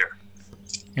every year.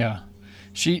 Yeah.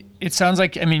 It sounds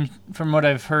like, I mean, from what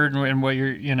I've heard and what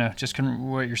you're, you know, just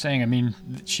what you're saying, I mean,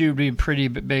 she would be a pretty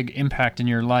big impact in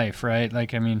your life, right?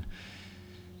 Like, I mean.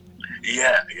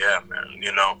 Yeah, man.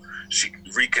 You know, she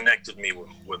reconnected me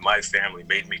with my family,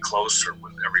 made me closer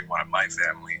with everyone in my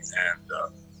family.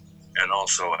 And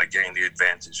also I gained the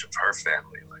advantage of her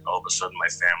family. Like, all of a sudden my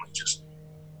family just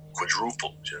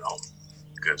quadrupled, you know,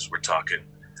 because we're talking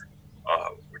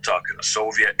a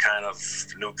Soviet kind of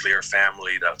nuclear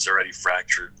family that's already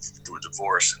fractured through a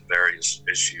divorce and various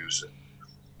issues.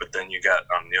 But then you got,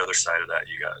 on the other side of that,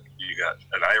 you got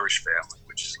an Irish family,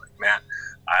 which is like, man,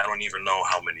 I don't even know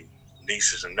how many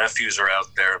nieces and nephews are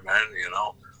out there, man, you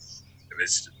know.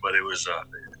 But it was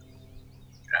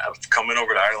coming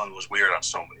over to Ireland was weird on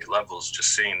so many levels.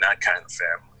 Just seeing that kind of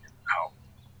family, how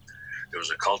there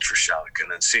was a culture shock, and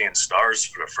then seeing stars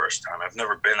for the first time. I've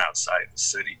never been outside the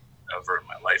city ever in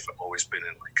my life. I've always been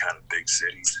in like kind of big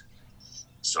cities.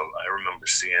 So I remember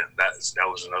seeing that. That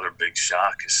was another big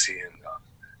shock, is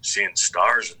seeing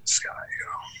stars in the sky, you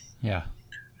know. Yeah.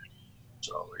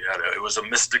 So yeah, it was a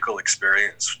mystical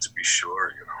experience, to be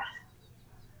sure, you know.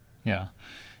 Yeah.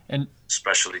 And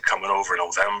especially coming over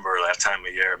November, that time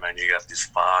of year, man, you got this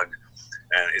fog,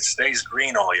 and it stays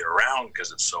green all year round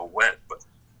because it's so wet. But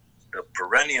the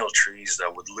perennial trees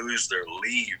that would lose their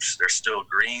leaves, they're still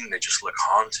green. They just look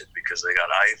haunted because they got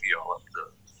ivy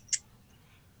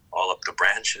all up the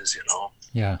branches, you know.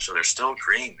 Yeah. So they're still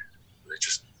green.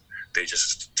 They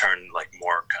just turn like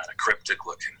more kind of cryptic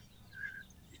looking.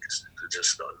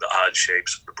 Just the odd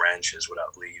shapes of the branches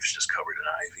without leaves, just covered in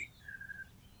ivy.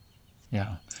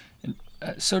 Yeah.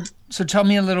 So tell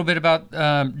me a little bit about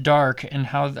Dark and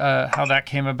how that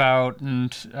came about,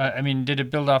 and I mean, did it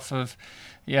build off of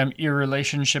your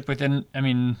relationship with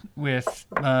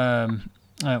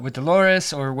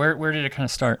Dolores, or where did it kind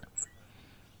of start?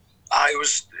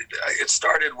 It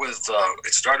started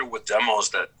with demos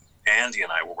that Andy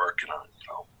and I were working on, you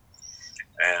know,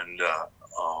 and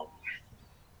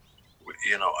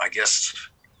you know, I guess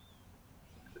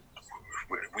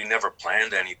we never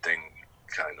planned anything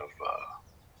kind of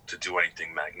to do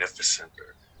anything magnificent,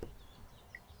 or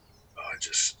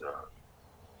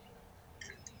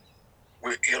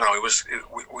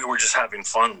we were just having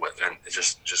fun with and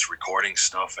just recording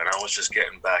stuff, and I was just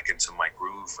getting back into my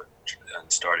groove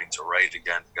and starting to write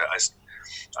again.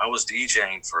 I was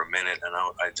DJing for a minute, and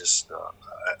I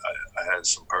had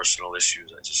some personal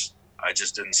issues. I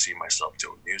just didn't see myself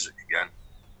doing music again.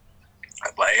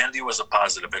 But Andy was a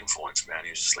positive influence, man. He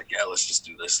was just like, yeah, let's just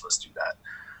do this, let's do that.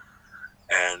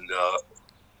 And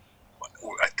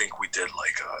I think we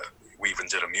even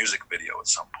did a music video at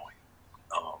some point.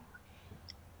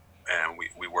 And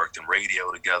we worked in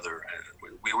radio together, and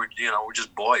we were, you know, we're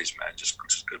just boys, man, just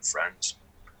good friends.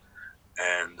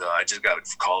 And I just got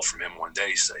a call from him one day.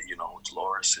 He said, you know,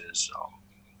 Dolores is,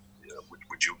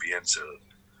 would you be into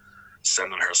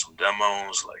sending her some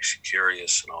demos? Like, she's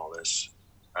curious and all this.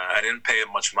 I didn't pay it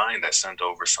much mind. I sent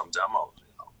over some demos,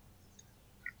 you know.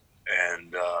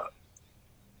 And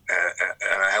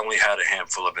I only had a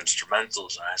handful of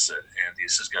instrumentals. And I said, Andy,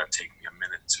 this is going to take me a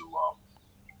minute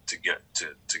to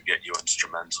get you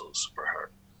instrumentals for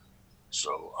her.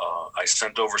 So I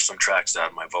sent over some tracks that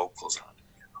had my vocals on it,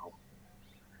 you know.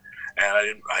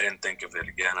 And I didn't think of it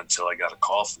again until I got a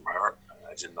call from her.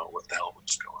 I didn't know what the hell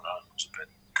was going on. I was a bit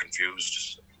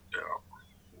confused. You know,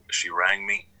 she rang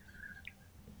me,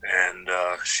 and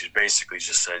she basically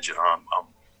just said,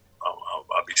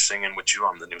 I'll be singing with you.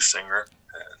 I'm the new singer,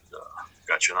 and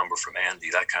got your number from Andy,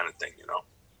 that kind of thing,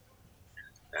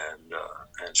 And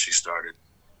she started.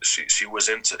 She was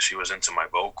into my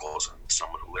vocals and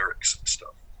some of the lyrics and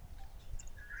stuff.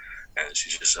 And she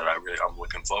just said, I'm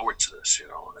looking forward to this,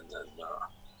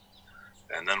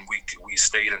 And then we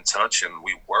stayed in touch, and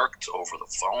we worked over the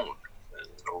phone and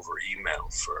over email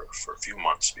for a few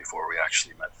months before we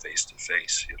actually met face to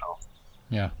face,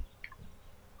 Yeah.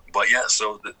 But yeah,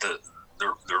 so the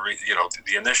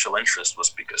initial interest was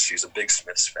because she's a big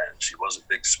Smiths fan. She was a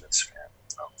big Smiths fan.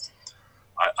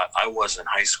 I was in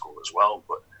high school as well,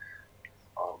 but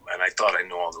and I thought I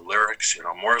knew all the lyrics.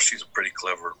 Morrissey's a pretty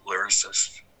clever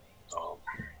lyricist.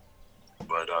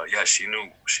 But yeah, she knew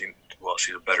she's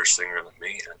a better singer than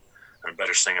me, and a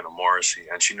better singer than Morrissey,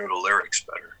 and she knew the lyrics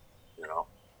better,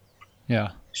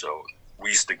 Yeah. So we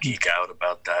used to geek out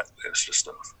about that. It was just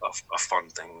a fun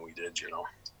thing we did,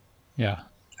 Yeah.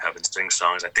 Having sing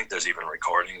songs. I think there's even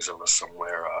recordings of us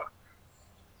somewhere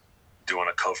doing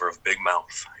a cover of Big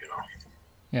Mouth,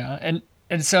 Yeah.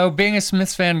 And so being a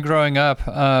Smiths fan growing up,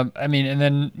 and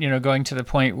then, going to the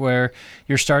point where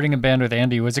you're starting a band with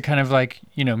Andy, was it kind of like,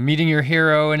 meeting your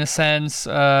hero in a sense?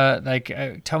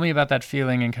 Tell me about that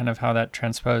feeling and kind of how that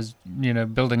transposed,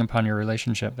 building upon your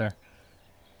relationship there.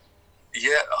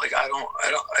 Yeah, I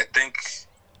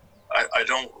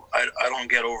don't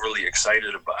get overly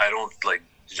excited about, I don't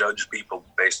judge people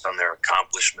based on their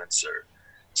accomplishments or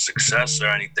success or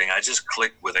anything. I just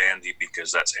clicked with Andy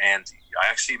because that's Andy. I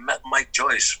actually met Mike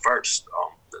Joyce first,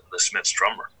 the Smiths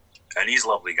drummer, and he's a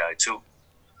lovely guy too.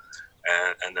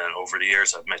 And then over the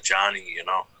years, I've met Johnny, and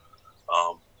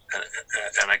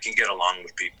I can get along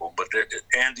with people. But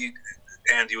Andy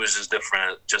was just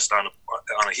different, just on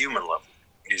a human level.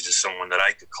 He's just someone that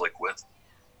I could click with,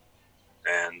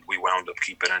 and we wound up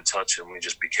keeping in touch, and we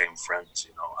just became friends.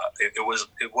 It was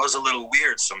a little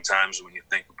weird sometimes when you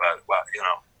think about it. Wow,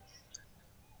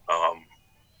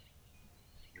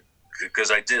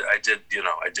 because I did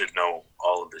know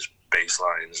all of his bass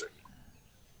lines, and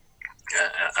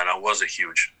I was a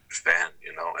huge fan,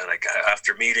 and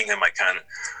after meeting him, I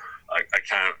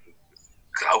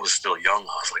was still young.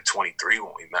 I was like 23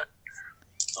 when we met.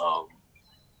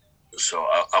 So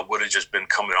I would have just been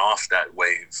coming off that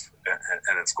wave,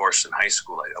 and of course in high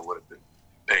school I would have been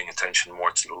paying attention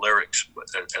more to the lyrics. But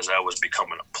as I was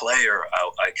becoming a player,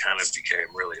 I kind of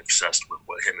became really obsessed with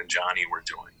what him and Johnny were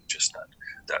doing, just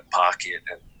that pocket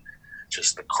and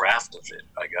just the craft of it.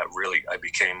 I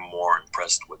became more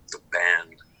impressed with the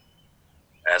band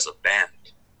as a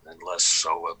band, and less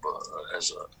so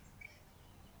as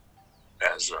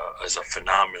a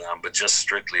phenomenon, but just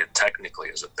strictly and technically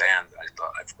as a band. I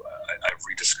thought I've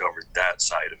rediscovered that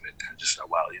side of it, and just thought,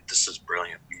 wow, this is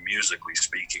brilliant. Musically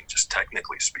speaking, just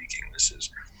technically speaking, this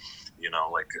is,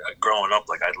 growing up,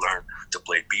 I'd learned to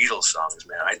play Beatles songs,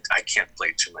 man. I can't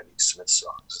play too many Smith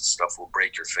songs. Stuff will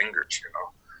break your fingers,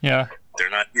 Yeah. They're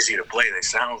not easy to play. They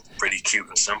sound pretty cute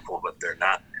and simple, but they're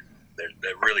not.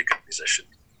 They're really good musicians.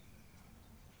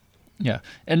 Yeah,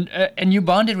 and you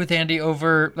bonded with Andy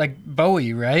over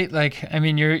Bowie, right?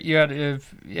 You had a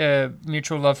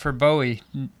mutual love for Bowie.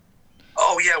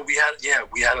 Oh yeah, we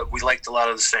liked a lot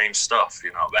of the same stuff.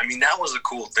 That was a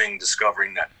cool thing,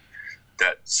 discovering that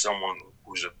someone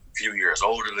who's a few years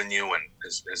older than you and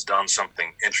has done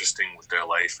something interesting with their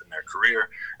life and their career,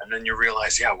 and then you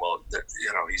realize,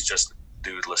 he's just a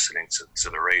dude listening to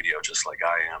the radio just like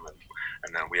I am,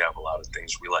 and then we have a lot of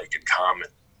things we like in common.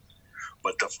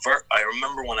 But I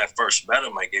remember when I first met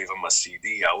him, I gave him a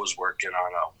CD. I was working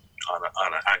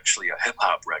on actually a hip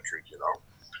hop record,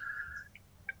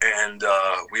 and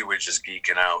we were just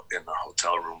geeking out in the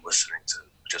hotel room, listening to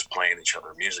just playing each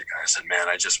other music. I said, man,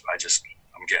 I'm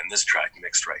getting this track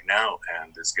mixed right now,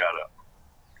 and it's got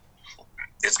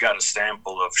a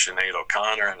sample of Sinead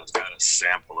O'Connor, and it's got a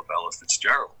sample of Ella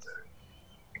Fitzgerald.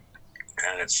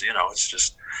 And it's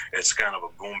kind of a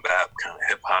boom bap kind of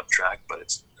hip hop track, but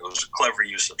it was a clever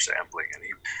use of sampling, and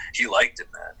he liked it,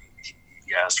 man.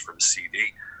 He asked for the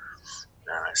CD,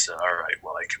 and I said, all right,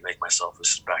 well, I can make myself,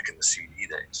 this is back in the CD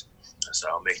days. I said,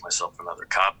 I'll make myself another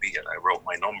copy, and I wrote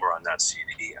my number on that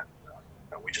CD,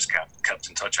 and we just kept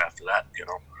in touch after that,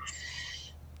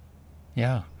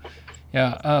 Yeah.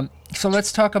 Yeah. So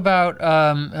let's talk about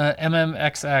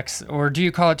MMXX, or do you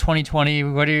call it 2020?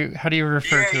 How do you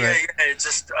refer to it? Yeah. It's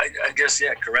just, I guess,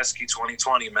 Koretsky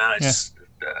 2020, man. I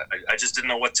just didn't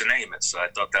know what to name it, so I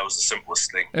thought that was the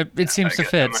simplest thing. It seems to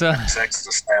fit. MMXX is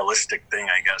a stylistic thing,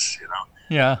 I guess,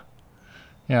 Yeah.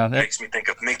 Yeah, makes me think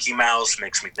of Mickey Mouse,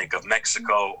 makes me think of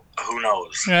Mexico. Who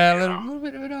knows? yeah, little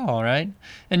bit of it all, right?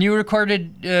 And you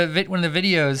recorded one of the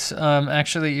videos.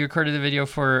 Actually, you recorded the video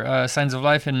for Signs of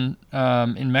Life in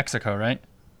Mexico, right?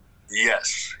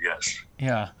 Yes.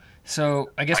 Yeah.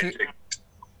 So I guess I dig.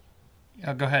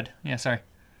 go ahead. Yeah, sorry.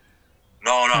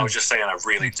 No, I was just saying I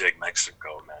really dig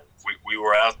Mexico, man. We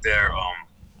were out there.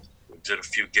 We did a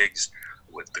few gigs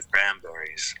with the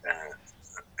Cranberries,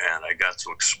 and I got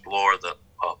to explore the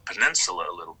peninsula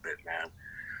a little bit, man.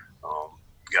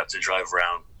 Got to drive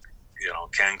around,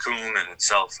 Cancun in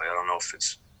itself. I don't know if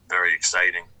it's very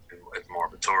exciting. It's more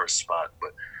of a tourist spot,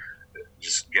 but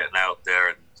just getting out there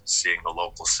and seeing the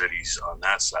local cities on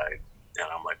that side, and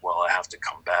I'm like, well, I have to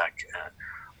come back.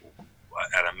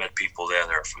 And I met people there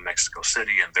that are from Mexico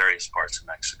City and various parts of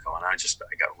Mexico, and I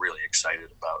got really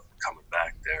excited about coming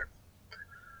back there.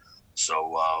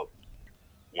 So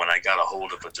when I got a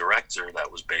hold of a director that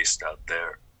was based out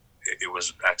there, it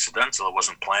was accidental. It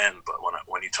wasn't planned, but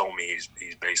when he told me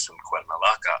he's based in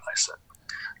Cuernavaca, I said,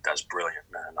 "That's brilliant,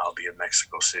 man. I'll be in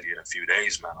Mexico City in a few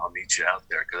days, man. I'll meet you out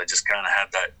there," because I just kind of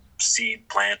had that seed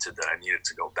planted that I needed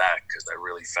to go back because I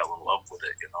really fell in love with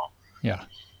it, Yeah.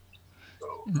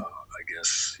 So I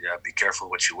guess, be careful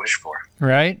what you wish for.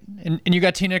 Right. And you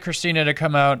got Tina Christina to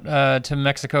come out to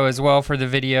Mexico as well for the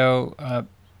video.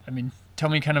 Tell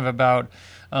me kind of about,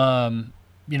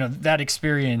 that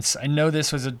experience. I know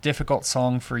this was a difficult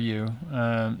song for you.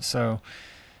 So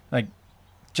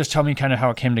just tell me kind of how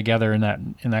it came together in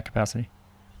that capacity.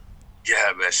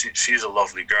 Yeah, man, she's a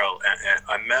lovely girl. And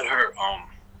I met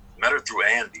her through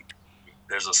Andy.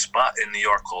 There's a spot in New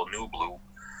York called New Blue.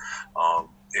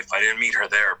 If I didn't meet her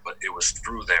there, but it was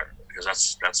through there, because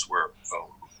that's where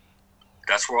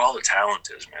all the talent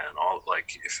is, man.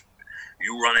 If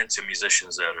you run into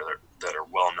musicians that are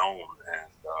well known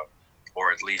and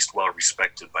or at least well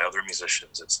respected by other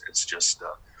musicians, it's just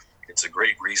it's a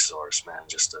great resource, man.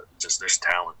 Just there's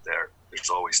talent there. There's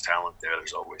always talent there.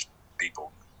 There's always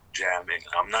people jamming.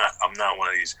 I'm not one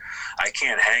of these. I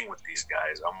can't hang with these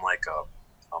guys. I'm like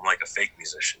a fake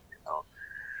musician,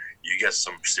 You get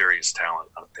some serious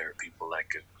talent out there, people that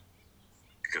could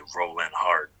roll in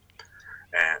hard.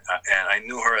 And I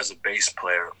knew her as a bass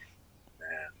player,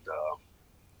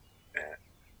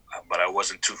 but I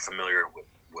wasn't too familiar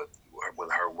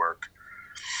with her work.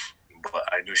 But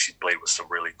I knew she played with some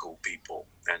really cool people,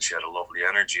 and she had a lovely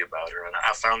energy about her. And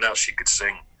I found out she could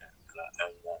sing,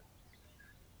 and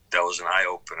that was an eye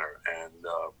opener. And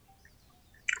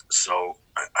so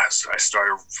I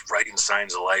started writing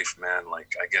Signs of Life, man.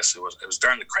 I guess it was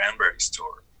during the Cranberries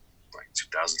tour,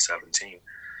 2017,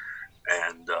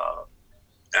 and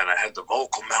I had the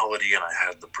vocal melody and I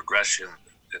had the progression.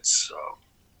 It's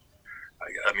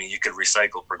you could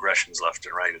recycle progressions left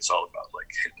and right. It's all about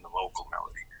hitting the vocal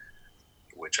melody,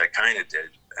 which I kind of did,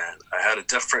 and I had a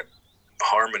different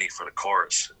harmony for the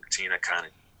chorus. And Tina kind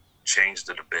of changed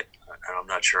it a bit, and I'm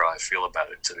not sure how I feel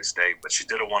about it to this day, but she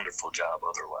did a wonderful job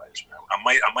otherwise, man. I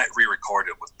might re-record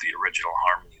it with the original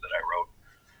harmony that I wrote,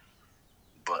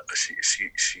 but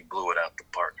she blew it out the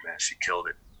park, man. She killed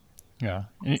it. Yeah.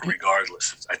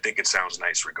 Regardless, I think it sounds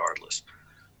nice regardless.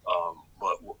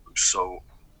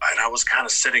 And I was kind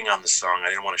of sitting on the song. I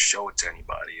didn't want to show it to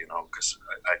anybody, because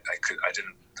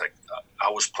I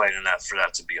was planning for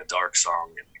that to be a dark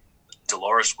song, and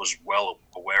Dolores was well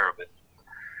aware of it.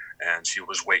 And she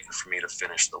was waiting for me to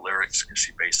finish the lyrics, because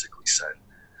she basically said,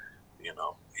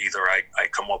 either I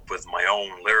come up with my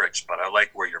own lyrics, but I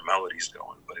like where your melody's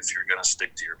going. But if you're going to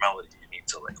stick to your melody, you need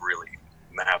to really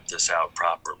map this out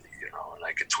properly, and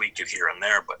I could tweak it here and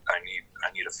there, but I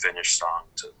need a finished song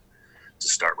to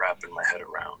start wrapping my head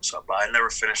around. So, but I never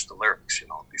finished the lyrics,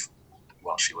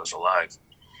 while she was alive.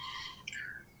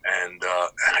 And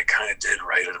I kind of did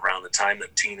right at around the time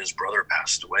that Tina's brother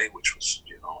passed away, which was,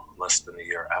 less than a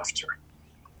year after.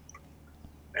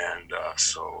 And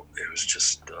so it was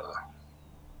just,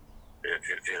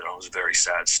 it was a very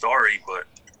sad story, but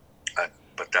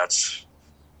that's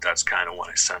kind of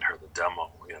when I sent her the demo,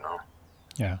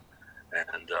 Yeah.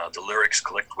 And the lyrics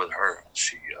clicked with her.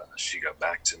 She got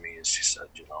back to me and she said,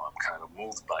 I'm kind of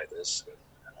moved by this. And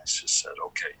I just said,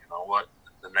 okay, you know what?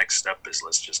 The next step is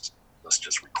let's just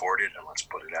record it and let's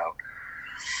put it out.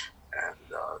 And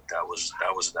that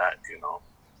was that.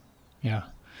 Yeah.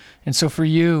 And so for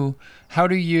you, how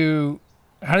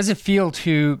does it feel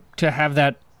to have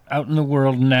that out in the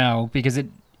world now? Because it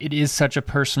is such a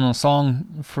personal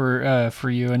song for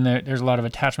you, and there's a lot of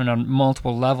attachment on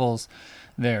multiple levels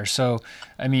there. So,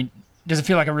 does it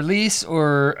feel like a release,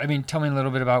 or, tell me a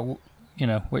little bit about,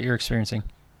 what you're experiencing.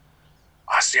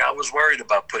 I was worried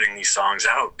about putting these songs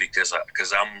out because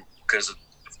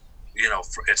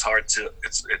it's hard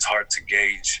to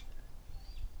gauge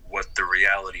what the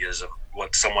reality is of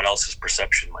what someone else's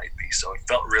perception might be. So it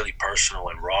felt really personal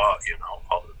and raw,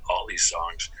 all these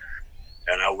songs.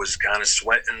 And I was kind of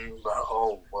sweating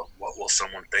about, what will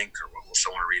someone think, or what will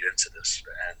someone read into this?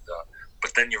 And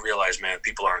but then you realize, man,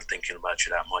 people aren't thinking about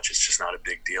you that much. It's just not a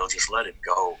big deal. Just let it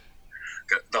go.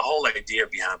 The whole idea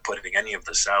behind putting any of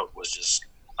this out was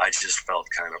I just felt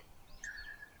kind of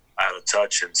out of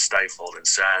touch and stifled and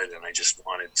sad, and I just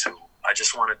wanted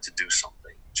to do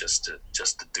something, just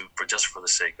for the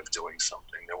sake of doing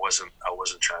something. I wasn't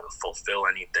trying to fulfill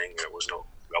anything. It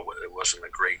wasn't a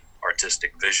great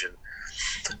artistic vision.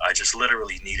 I just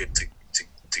literally needed to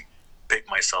pick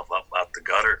myself up out the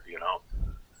gutter,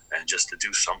 and just to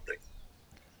do something.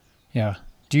 Yeah.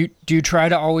 Do you try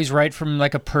to always write from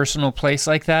like a personal place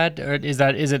like that? Or is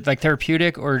it like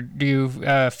therapeutic, or do you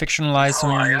fictionalize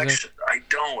some of your music? I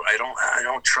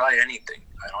don't try anything.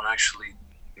 I don't actually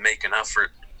make an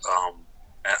effort.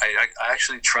 I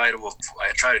actually try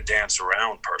to dance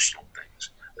around personal things.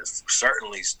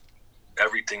 Certainly,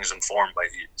 everything's informed by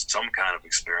some kind of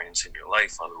experience in your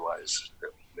life. Otherwise,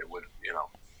 it would,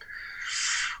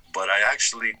 But I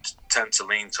actually tend to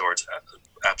lean towards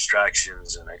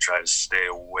abstractions, and I try to stay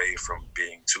away from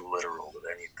being too literal with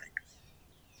anything.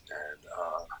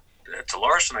 And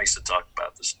Dolores and I used to talk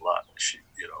about this a lot.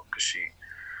 Because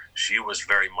she was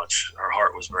very much, her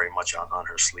heart was very much on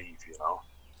her sleeve.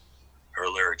 Her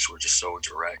lyrics were just so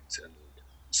direct and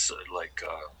so,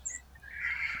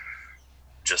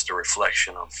 just a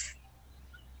reflection of,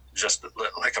 just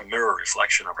like a mirror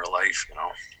reflection of her life.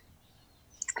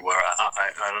 Where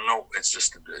I don't know, it's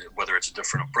just whether it's a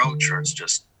different approach or it's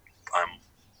just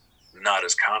I'm not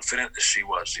as confident as she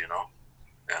was, and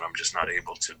I'm just not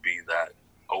able to be that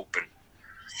open.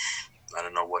 I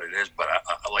don't know what it is, but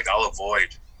I'll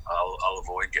avoid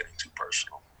getting too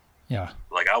personal. Yeah.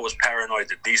 Like, I was paranoid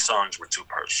that these songs were too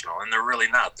personal, and they're really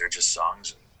not. They're just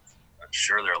songs, and I'm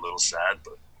sure they're a little sad,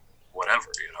 but whatever,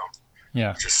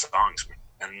 Yeah. Just songs,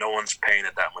 and no one's paying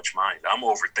it that much mind. I'm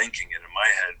overthinking it in my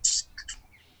head,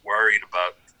 worried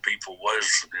about people. What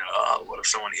if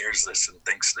someone hears this and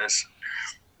thinks this?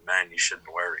 Man, you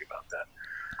shouldn't worry about that.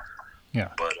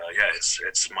 Yeah. But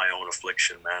it's my own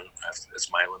affliction, man.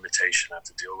 It's my limitation. I have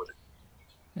to deal with it.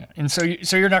 Yeah. And so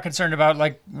you're not concerned about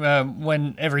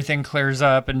when everything clears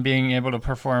up and being able to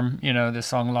perform, this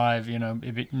song live,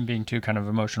 being too kind of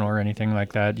emotional or anything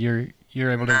like that. You're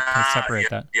able to kind of separate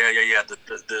that. Yeah.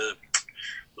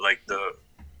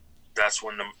 That's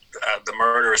when the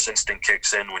murderous instinct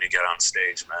kicks in when you get on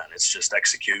stage, man. It's just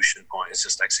execution point. It's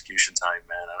just execution time,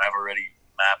 man. And I've already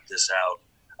mapped this out.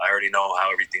 I already know how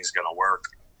everything's gonna work.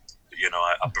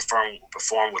 I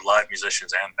perform with live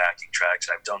musicians and backing tracks.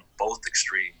 I've done both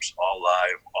extremes, all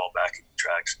live, all backing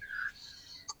tracks.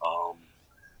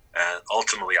 And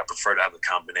ultimately, I prefer to have a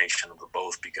combination of the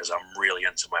both because I'm really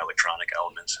into my electronic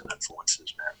elements and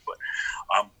influences, man. But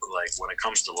I'm when it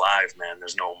comes to live, man,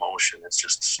 there's no emotion. It's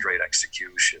just straight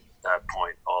execution. At that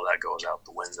point, all that goes out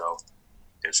the window.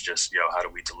 It's just, how do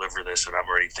we deliver this? And I'm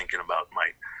already thinking about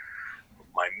my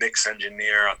mix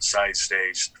engineer on side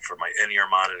stage for my in-ear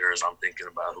monitors. I'm thinking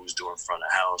about who's doing front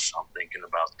of house. I'm thinking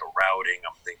about the routing.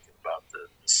 I'm thinking about the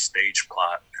stage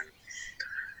plot and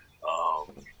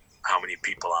how many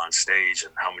people on stage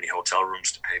and how many hotel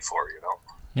rooms to pay for,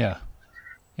 Yeah.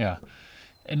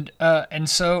 And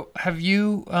so have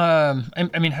you,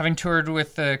 having toured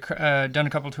with done a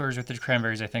couple tours with the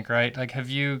Cranberries, I think, right? Like, have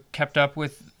you kept up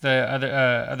with the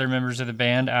other members of the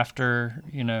band after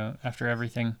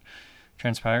everything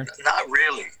transpired? Not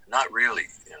really.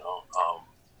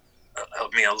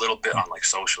 A little bit on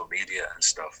social media and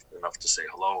stuff, enough to say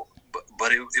hello.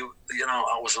 But it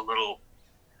I was a little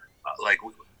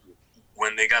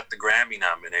when they got the Grammy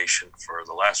nomination for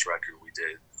the last record we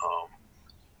did.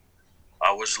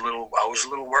 I was a little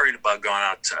worried about going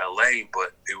out to LA,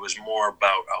 but it was more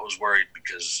about, I was worried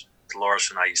because Dolores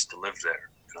and I used to live there,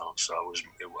 so I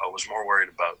was more worried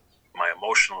about my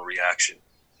emotional reaction.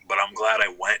 But I'm glad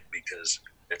I went because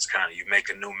it's kind of, you make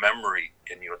a new memory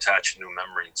and you attach a new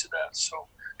memory to that, so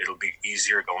it'll be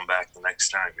easier going back the next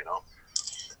time,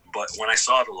 But when I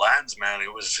saw the lads, man,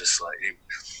 it was just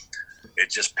it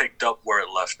just picked up where it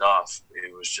left off.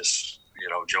 It was just,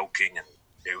 joking, and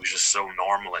it was just so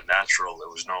normal and natural. There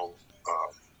was no,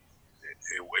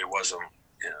 it wasn't,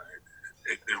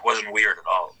 it wasn't weird at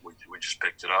all. We just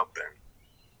picked it up,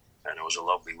 and it was a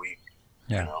lovely week,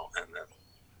 yeah. And then,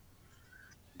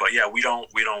 but yeah, we don't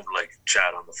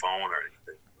chat on the phone or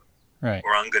anything. Right.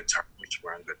 We're on good terms.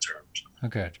 Oh,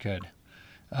 good.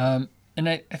 And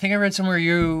I think I read somewhere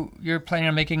you're planning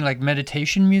on making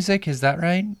meditation music. Is that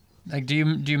right? Like, do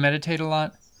you meditate a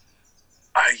lot?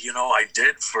 I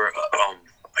did for,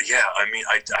 yeah, I mean,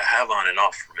 I have on and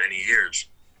off for many years.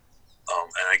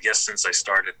 And I guess since I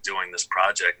started doing this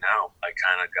project now, I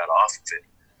kind of got off of it,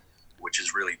 which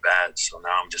is really bad. So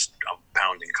now I'm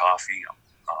pounding coffee.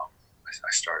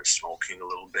 I started smoking a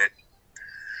little bit.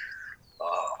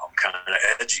 I'm kind of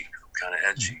edgy.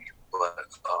 But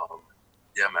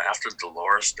yeah, man. After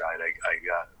Dolores died,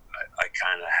 I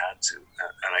kind of had to,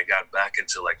 and I got back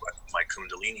into like my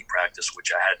Kundalini practice,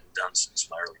 which I hadn't done since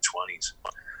my early 20s,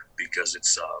 because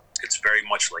it's very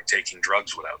much like taking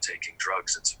drugs without taking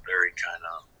drugs. It's a very kind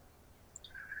of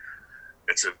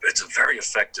it's a very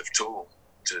effective tool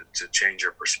to change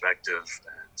your perspective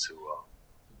and to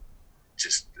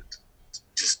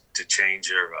just to change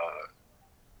your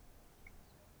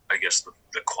I guess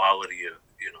the quality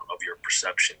of your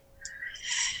perception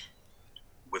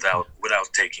without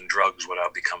taking drugs,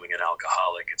 without becoming an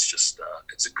alcoholic. It's just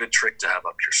it's a good trick to have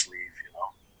up your sleeve,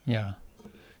 Yeah.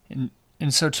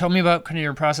 And so tell me about kind of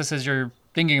your process as you're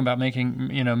thinking about making,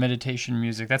 meditation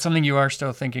music. That's something you are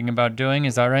still thinking about doing,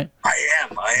 is that right? I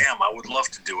am. I would love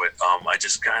to do it. I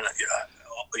just kind of,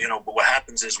 but what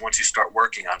happens is once you start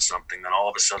working on something, then all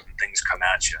of a sudden things come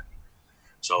at you.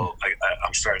 So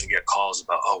I'm starting to get calls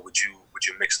about, oh, would you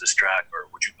mix this track, or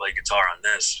would you play guitar on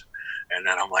this? And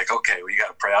then I'm like, okay, well, you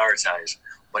got to prioritize.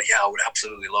 But yeah, I would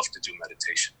absolutely love to do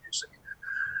meditation music.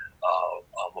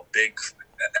 I'm a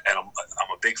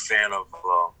big fan of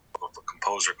a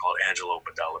composer called Angelo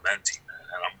Badalamenti,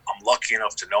 and I'm lucky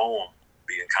enough to know him,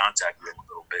 be in contact with him a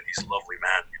little bit. He's a lovely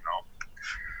man,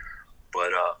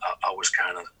 But I was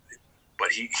kind of,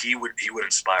 but he would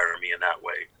inspire me in that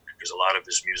way, because a lot of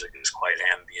his music is quite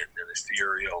ambient and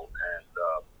ethereal, and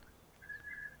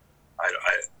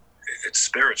it's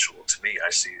spiritual to me. I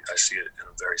see it in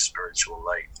a very spiritual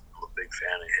light. I'm a big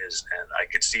fan of his, and I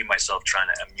could see myself trying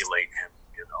to emulate him.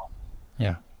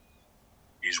 Yeah.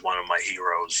 He's one of my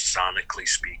heroes, sonically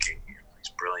speaking. He's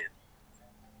brilliant.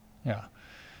 Yeah.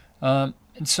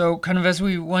 And so kind of as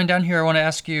we wind down here, I want to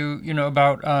ask you,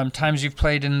 about times you've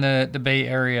played in the Bay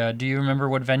Area. Do you remember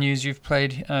what venues you've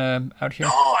played out here?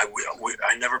 No, I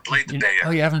never played the Bay Area.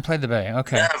 Oh, you haven't played the Bay?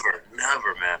 Okay.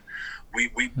 Never, man. We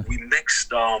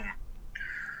mixed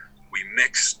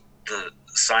the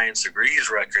Science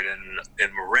Agrees record in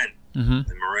Marin, in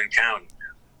Marin County.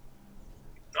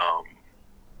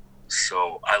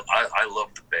 So I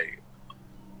love the Bay,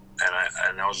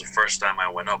 and that was the first time I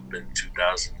went up in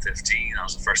 2015. That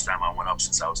was the first time I went up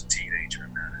since I was a teenager,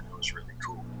 man, and it was really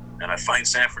cool. And I find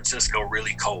San Francisco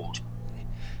really cold.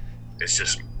 It's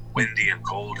just windy and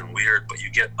cold and weird, but you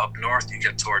get up north, you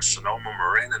get towards Sonoma,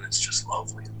 Marin, and it's just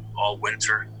lovely all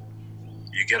winter.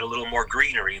 You get a little more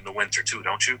greenery in the winter too,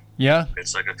 don't you? Yeah.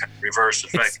 It's like a kind of reverse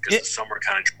effect, because the summer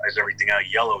kind of dries everything out,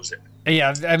 yellows it.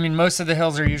 Yeah, I mean, most of the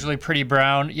hills are usually pretty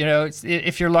brown.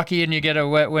 If you're lucky and you get a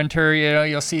wet winter,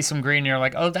 you'll see some green. And you're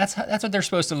like, oh, that's what they're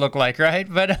supposed to look like, right?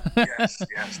 But yes.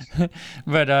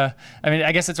 But I mean,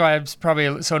 I guess that's why I'm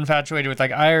probably so infatuated with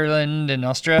like Ireland and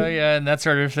Australia and that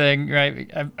sort of thing,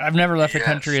 right? I've never left the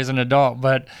country as an adult,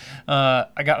 but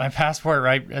I got my passport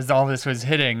right as all this was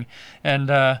hitting,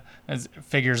 and as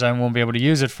figures I won't be able to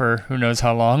use it for who knows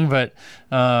how long, but.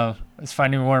 It's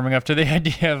finally warming up to the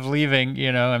idea of leaving.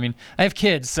 I mean, I have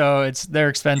kids, so they're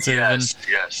expensive.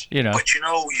 Yes. But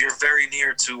you're very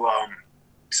near to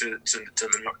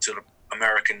the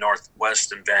American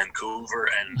Northwest and Vancouver,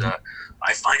 and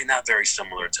I find that very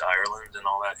similar to Ireland and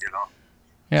all that.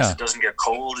 Yeah. It doesn't get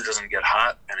cold, it doesn't get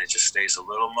hot, and it just stays a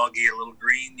little muggy, a little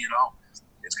green.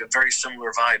 It's got very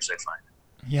similar vibes, I find.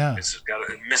 Yeah. It's got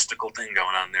a mystical thing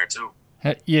going on there too.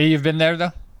 Yeah, you've been there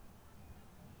though.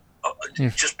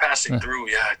 Just passing through,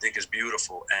 I think is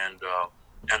beautiful,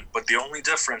 but the only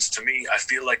difference to me, I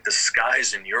feel like the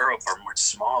skies in Europe are much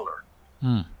smaller.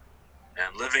 And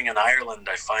living in Ireland,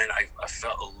 I find I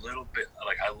felt a little bit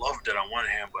like I loved it on one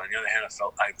hand, but on the other hand, I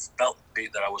felt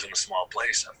that I was in a small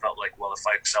place. I felt like, well, if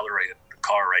I accelerated the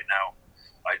car right now,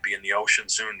 I'd be in the ocean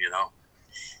soon.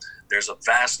 There's a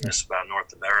vastness about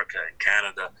North America and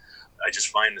Canada. I just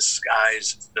find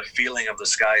the feeling of the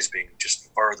skies being just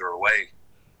further away.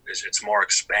 It's more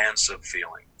expansive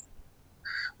feeling.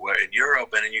 Where in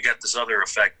Europe, and then you get this other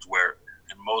effect where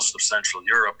in most of Central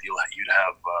Europe, you'd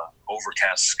have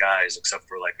overcast skies, except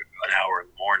for like an hour in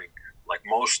the morning. Like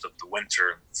most of the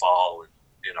winter and fall, and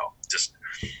just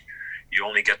you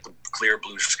only get the clear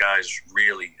blue skies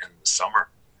really in the summer.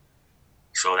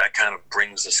 So that kind of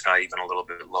brings the sky even a little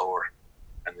bit lower,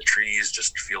 and the trees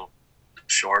just feel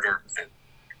shorter, and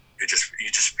you just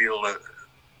feel it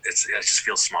just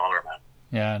feels smaller, man.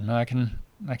 Yeah, no, I can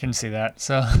I can see that.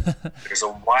 So there's a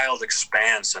wild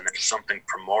expanse, and there's something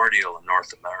primordial in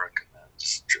North America, man.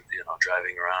 Just,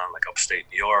 driving around like upstate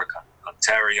New York,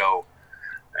 Ontario,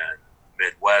 and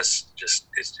Midwest, it's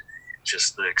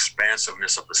just the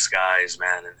expansiveness of the skies,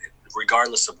 man. And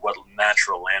regardless of what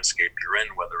natural landscape you're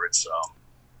in, whether it's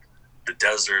the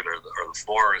desert or the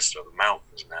forest or the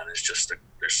mountains, man, it's just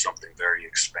there's something very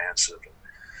expansive and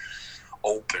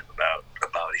open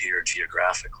about here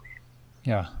geographically.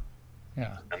 Yeah.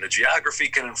 Yeah. And the geography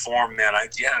can inform, man.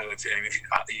 If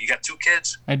you got 2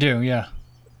 kids? I do, yeah.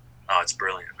 Oh, it's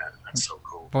brilliant, man. That's so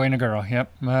cool. Boy and a girl,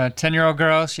 yep. 10-year-old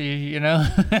girl, she,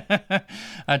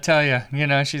 I tell you,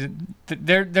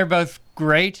 they're both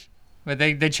great, but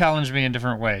they challenge me in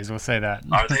different ways. We'll say that.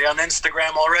 Are they on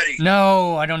Instagram already?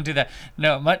 No, I don't do that.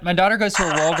 No, my daughter goes to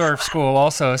a Waldorf school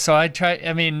also, so I try.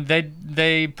 I mean,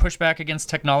 they push back against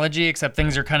technology, except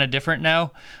things are kind of different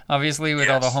now, obviously with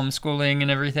all the homeschooling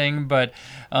and everything. But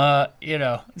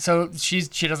so she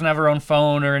doesn't have her own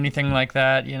phone or anything like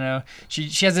that.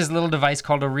 She has this little device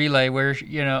called a relay where she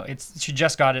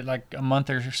just got it like a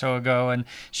month or so ago, and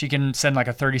she can send like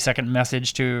a 30-second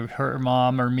message to her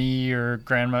mom or me or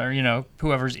grandma or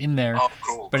whoever's in there. Oh,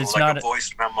 cool. But cool. it's like not a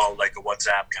voice memo, like a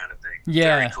WhatsApp kind of thing.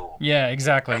 Yeah. Very cool. Yeah,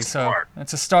 exactly. That's so smart.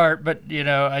 it's a start, but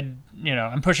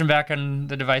I'm pushing back on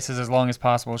the devices as long as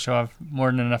possible. She'll have more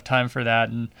than enough time for that,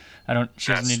 and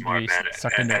she doesn't need smart, to be man.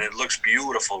 sucked into And it. it looks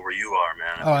beautiful where you are,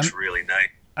 man. It looks really nice.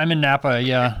 I'm in Napa,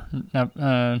 yeah,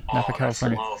 Napa,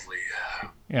 California. That's lovely.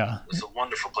 Yeah. It's a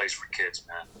wonderful place for kids,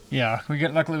 man. Yeah,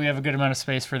 luckily we have a good amount of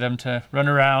space for them to run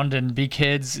around and be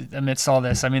kids amidst all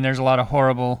this. I mean, there's a lot of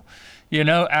horrible,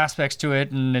 aspects to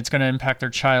it, and it's going to impact their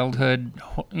childhood.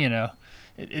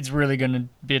 It's really going to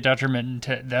be a detriment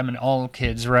to them and all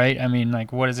kids, right? I mean,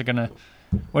 like, what is it going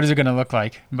to look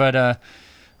like? But at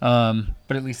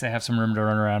least they have some room to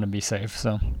run around and be safe.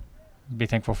 So, be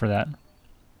thankful for that.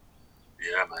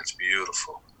 Yeah, man, it's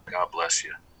beautiful. God bless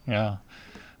you. Yeah.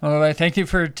 Well, I thank you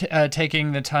for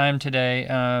taking the time today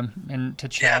and to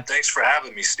chat. Yeah, thanks for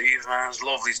having me, Steve. Man, it was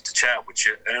lovely to chat with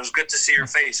you, and it was good to see your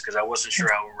face because I wasn't sure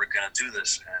how we were going to do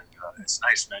this. And it's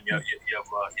nice, man. You have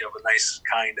a nice,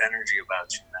 kind energy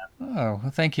about you, man. Oh,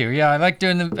 well, thank you. Yeah, I like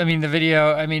doing the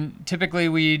video. I mean, typically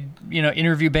we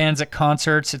interview bands at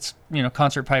concerts. It's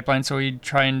concert pipeline, so we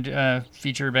try and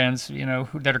feature bands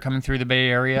that are coming through the Bay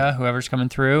Area, whoever's coming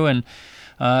through, and.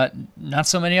 Not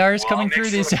so many artists coming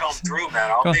through these days.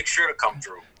 I'll make sure to come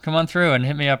through. Come on through and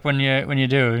hit me up when you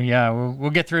do. Yeah, we'll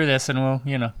get through this and we'll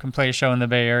can play a show in the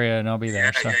Bay Area and I'll be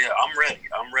there. Yeah.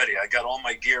 I'm ready. I got all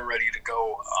my gear ready to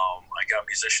go. I got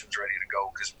musicians ready to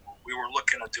go because we were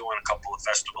looking at doing a couple of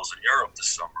festivals in Europe this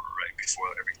summer, right before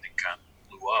everything kind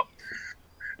of blew up.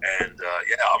 And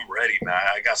I'm ready, man.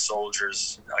 I got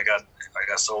soldiers. I got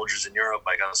soldiers in Europe.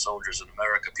 I got soldiers in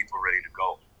America. People ready to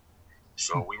go.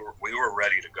 So we were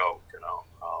ready to go,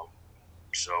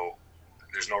 so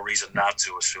there's no reason not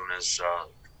to as soon as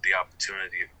the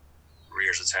opportunity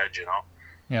rears its head,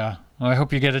 Yeah. Well, I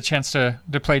hope you get a chance to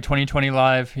play 2020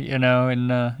 live, in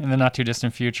the not too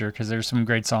distant future, because there's some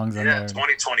great songs in there.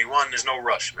 2021. There's no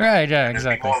rush, man. Right. Yeah. And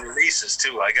exactly. More releases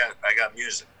too. I got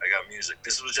music.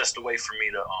 This was just a way for me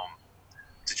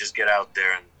to just get out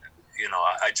there and.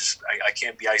 I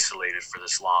can't be isolated for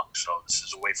this long. So this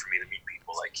is a way for me to meet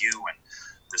people like you, and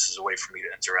this is a way for me to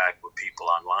interact with people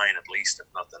online, at least, if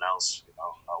nothing else.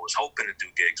 I was hoping to do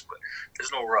gigs, but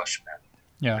there's no rush, man.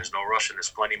 Yeah. There's no rush, and there's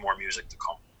plenty more music to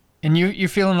come. And you're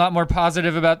feeling a lot more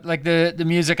positive about like the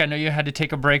music. I know you had to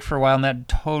take a break for a while, and that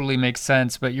totally makes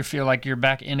sense. But you feel like you're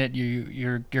back in it.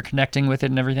 You're connecting with it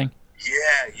and everything.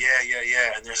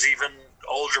 Yeah. And there's even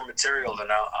older material that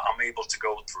I'm able to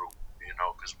go through.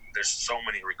 Because there's so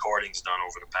many recordings done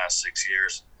over the past 6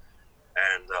 years,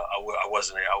 and I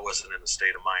wasn't in a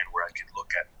state of mind where I could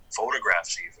look at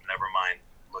photographs, even never mind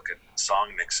look at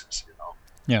song mixes.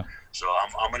 Yeah. So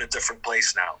I'm in a different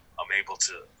place now. I'm able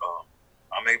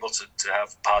to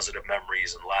have positive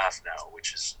memories and laugh now,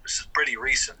 this is pretty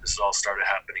recent. This all started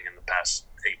happening in the past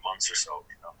 8 months or so.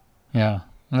 Yeah.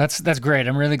 Well, that's great.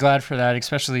 I'm really glad for that,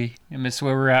 especially amidst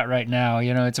where we're at right now.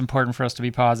 It's important for us to be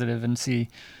positive and see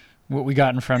what we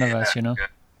got in front of us,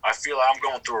 I feel like I'm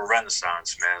going through a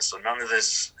renaissance, man. So none of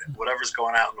this, whatever's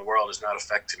going out in the world, is not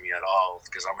affecting me at all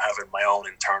because I'm having my own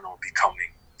internal becoming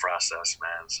process,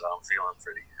 man. So I'm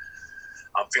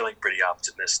feeling pretty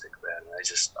optimistic, man. I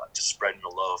just spreading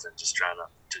the love and just trying to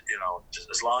just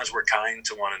as long as we're kind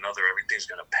to one another, everything's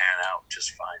gonna pan out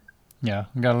just fine. Yeah,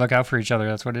 we gotta look out for each other.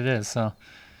 That's what it is. So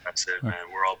that's it, man.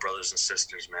 We're all brothers and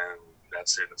sisters, man.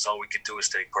 That's it. That's all we can do is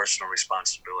take personal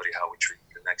responsibility how we treat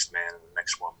the next man and the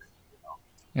next woman.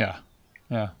 Yeah,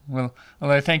 Yeah. Well,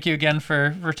 I thank you again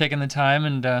for taking the time,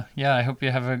 and yeah, I hope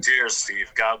you have a Cheers, Steve.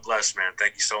 God bless, man.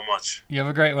 Thank you so much. you have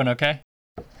a great one. Okay.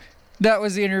 That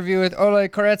was the interview with Ole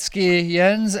Koretsky,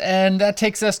 Jens, and that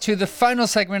takes us to the final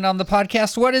segment on the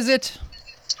podcast. What is it?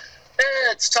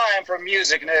 It's time for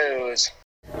music news.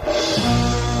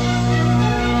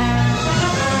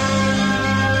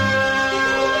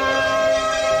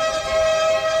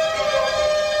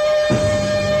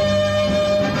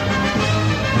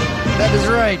 That is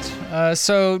right.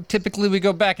 So typically we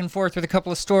go back and forth with a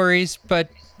couple of stories, but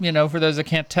for those that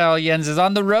can't tell, Jens is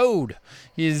on the road.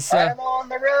 I'm on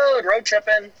the road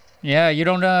tripping. Yeah, you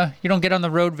don't get on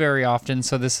the road very often,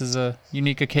 so this is a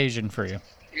unique occasion for you.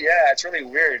 Yeah, it's really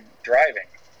weird driving.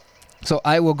 So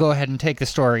I will go ahead and take the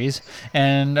stories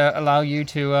and allow you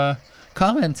to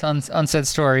comment on said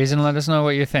stories and let us know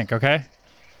what you think. Okay?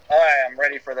 All right, I'm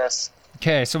ready for this.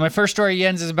 Okay. So my first story,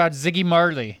 Jens, is about Ziggy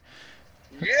Marley.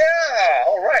 Yeah,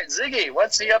 all right, Ziggy,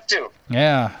 what's he up to?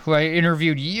 Yeah, who I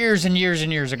interviewed years and years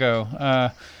and years ago.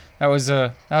 That was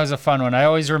a fun one. I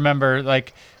always remember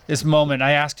like this moment.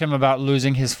 I asked him about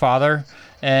losing his father,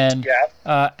 and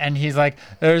and he's like,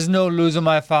 "There's no losing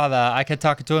my father. I can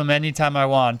talk to him anytime I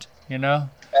want."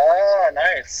 Oh,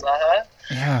 nice.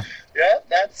 Yeah. Yeah,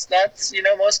 that's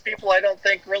most people I don't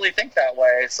think really think that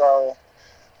way. So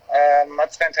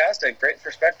that's fantastic. Great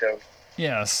perspective.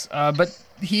 Yes, but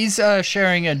he's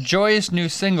sharing a joyous new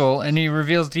single, and he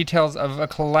reveals details of a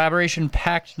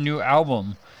collaboration-packed new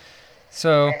album.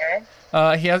 So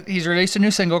he's released a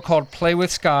new single called "Play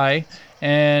with Sky,"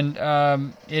 and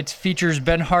it features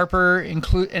Ben Harper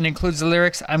and includes the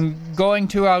lyrics, "I'm going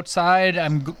to outside.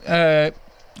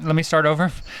 Let me start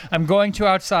over. I'm going to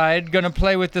outside, gonna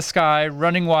play with the sky,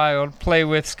 running wild, play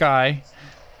with sky."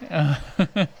 All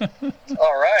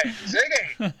right,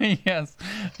 Ziggy. Yes,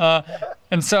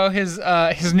 and so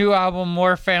his new album,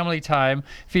 More Family Time,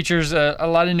 features a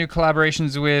lot of new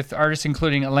collaborations with artists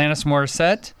including Alanis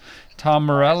Morissette, Tom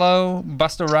Morello,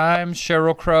 Busta Rhymes,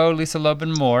 Sheryl Crow, Lisa Loeb,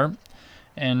 and more,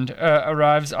 and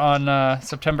arrives on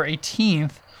September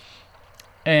 18th.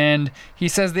 And he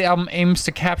says the album aims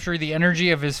to capture the energy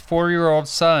of his 4-year-old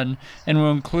son and will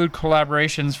include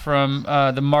collaborations from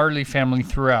the Marley family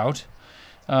throughout.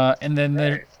 And then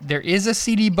there is a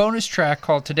CD bonus track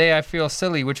called "Today I Feel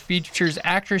Silly," which features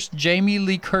actress Jamie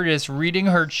Lee Curtis reading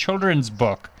her children's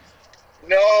book.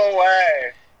 No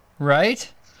way.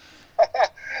 Right?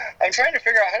 I'm trying to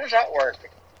figure out, how does that work?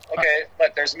 Okay,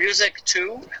 but there's music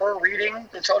to her reading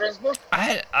the children's book?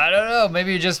 I don't know.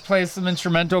 Maybe you just play some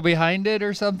instrumental behind it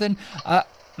or something.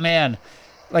 Man,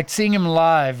 like seeing him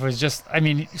live was just,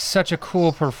 such a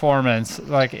cool performance.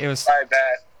 Like it was. I bet.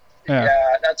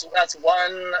 Yeah, that's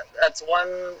one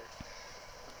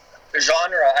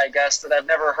genre, I guess, that I've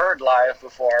never heard live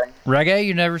before. Reggae?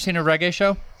 You never seen a reggae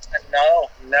show? No,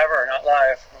 never, not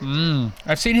live.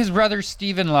 I've seen his brother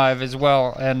Steven live as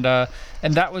well, and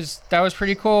that was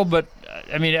pretty cool. But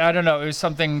I don't know. It was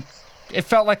something. It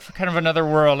felt like kind of another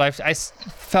world. I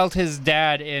felt his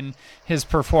dad in his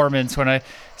performance when I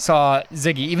saw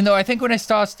Ziggy. Even though I think when I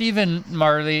saw Stephen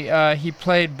Marley, he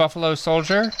played Buffalo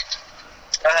Soldier.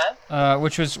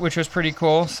 Which was pretty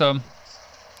cool. So,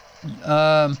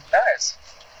 nice.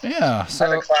 Yeah. So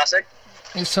another classic.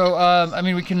 So,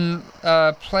 we can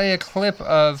play a clip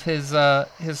of his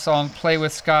song "Play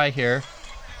with Sky" here.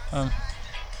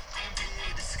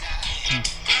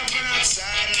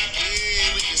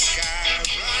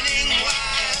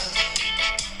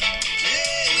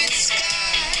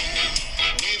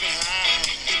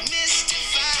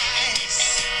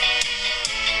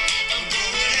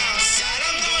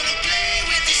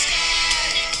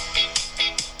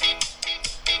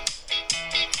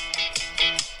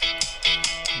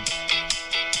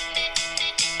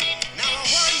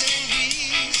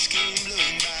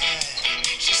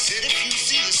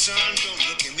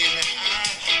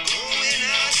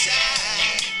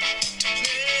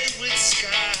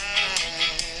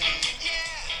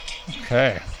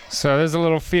 Okay, so there's a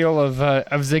little feel of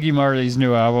Ziggy Marley's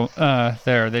new album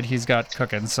there that he's got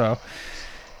cooking. So,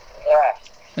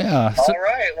 yeah. So, all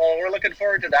right. Well, we're looking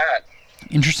forward to that.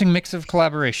 Interesting mix of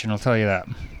collaboration, I'll tell you that.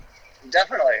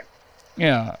 Definitely.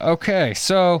 Yeah. Okay.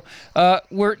 So,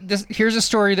 here's a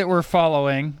story that we're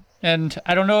following, and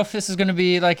I don't know if this is going to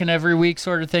be like an every week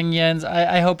sort of thing, Jens.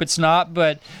 I hope it's not,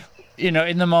 but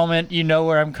in the moment,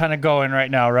 where I'm kind of going right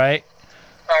now, right?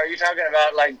 Are you talking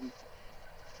about like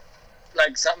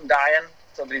something dying?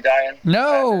 Somebody dying?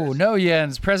 No,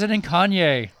 Jens. President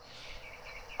Kanye.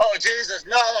 Oh, Jesus,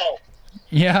 no.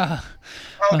 Yeah.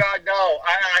 Oh, God, no.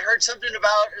 I heard something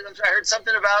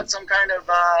about some kind of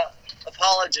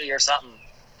apology or something.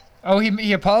 Oh,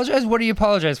 he apologized? What did he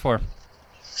apologize for?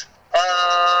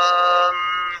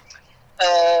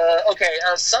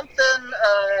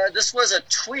 This was a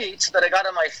tweet that I got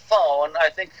on my phone. I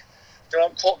think,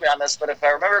 don't quote me on this, but if I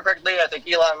remember correctly, I think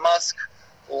Elon Musk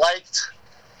liked.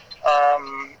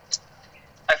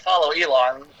 I follow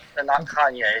Elon and not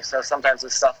Kanye, so sometimes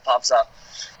this stuff pops up.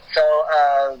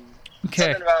 So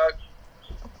something about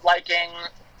liking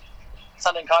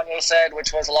something Kanye said,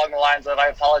 which was along the lines of, I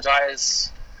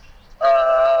apologize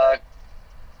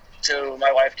to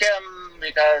my wife Kim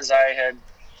because I had,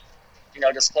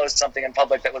 disclosed something in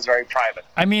public that was very private.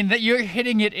 I mean, that you're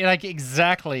hitting it like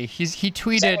exactly. He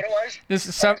tweeted. Is that what it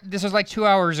was? This was like 2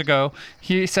 hours ago.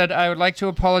 He said, "I would like to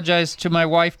apologize to my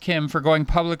wife Kim for going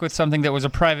public with something that was a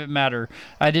private matter.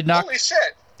 I did not." Holy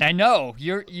shit! I know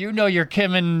your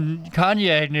Kim and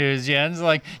Kanye news, Jens.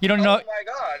 Like you don't know. Oh my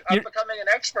God! I'm becoming an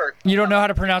expert. You don't know how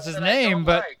to pronounce his name,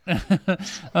 but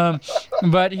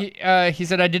but he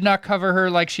said, "I did not cover her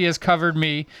like she has covered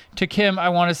me. To Kim, I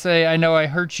want to say I know I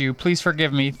hurt you. Please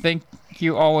forgive me. Thank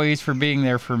you always for being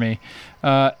there for me."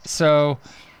 Wow.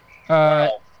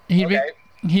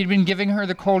 He'd been giving her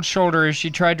the cold shoulder as she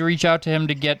tried to reach out to him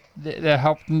to get the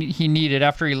help he needed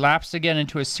after he lapsed again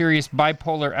into a serious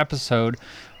bipolar episode,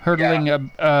 hurtling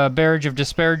a barrage of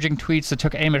disparaging tweets that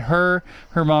took aim at her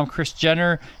mom, Kris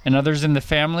Jenner, and others in the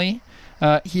family.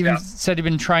 He even said he'd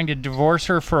been trying to divorce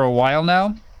her for a while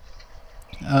now.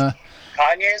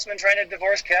 Kanye's been trying to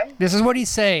divorce Kim? This is what he's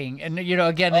saying. And,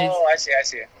 again... Oh, I see.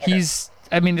 Okay.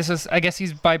 I guess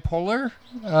he's bipolar,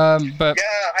 but...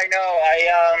 Yeah, I know.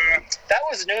 That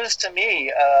was news to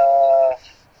me.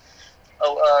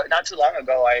 Not too long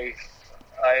ago, I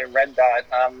read that,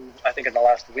 I think in the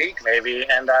last week, maybe,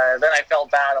 and then I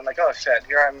felt bad. I'm like, oh, shit,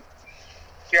 here I'm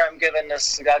giving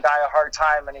this guy a hard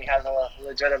time, and he has a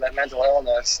legitimate mental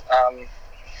illness.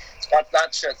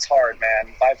 That shit's hard,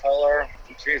 man. Bipolar,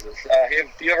 Jesus. Have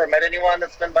you ever met anyone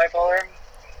that's been bipolar?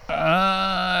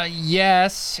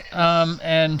 Yes.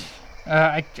 And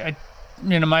I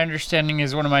my understanding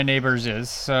is one of my neighbors is,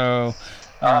 so.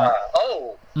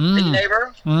 Big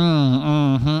neighbor?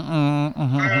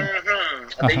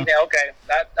 Okay.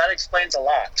 That explains a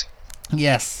lot.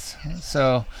 Yes.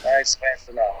 So. That explains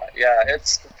a lot. Yeah,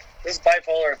 this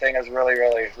bipolar thing is really,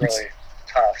 really, really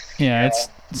tough. Yeah, it's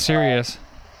serious.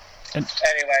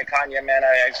 Anyway, Kanye, man,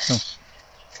 I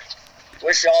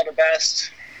wish you all the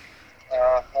best.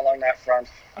 Along that front.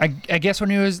 I guess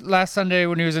last Sunday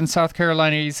when he was in South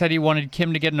Carolina, he said he wanted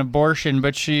Kim to get an abortion,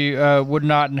 but she would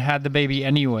not and had the baby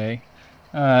anyway.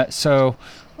 He was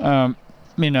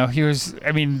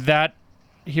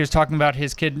talking about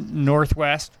his kid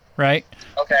Northwest, right?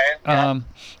 Okay. Yeah.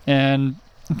 And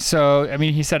so,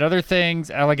 he said other things,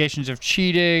 allegations of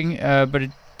cheating, but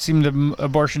it seemed the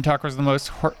abortion talk was the most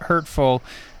hurtful,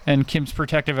 and Kim's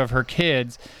protective of her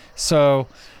kids. So,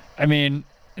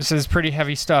 this is pretty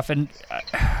heavy stuff, and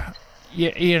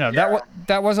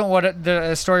that wasn't what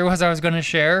the story was I was going to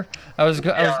share. I was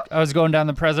going down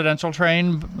the presidential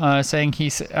train, saying he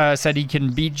said he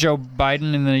can beat Joe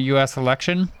Biden in the U.S.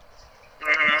 election,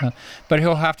 but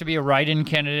he'll have to be a write-in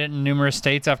candidate in numerous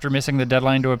states after missing the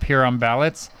deadline to appear on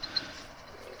ballots.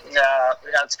 Yeah,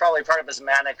 it's probably part of his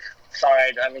manic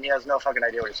side. He has no fucking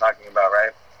idea what he's talking about,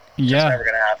 right? Yeah. It's never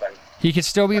going to happen. He could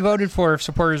still be voted for if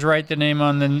supporters write the name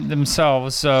on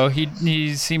themselves, so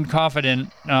he seemed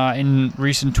confident in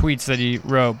recent tweets that he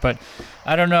wrote. But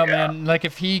I don't know, man. Like,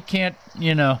 if he can't,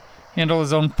 handle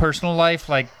his own personal life,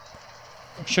 like,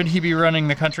 should he be running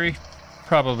the country?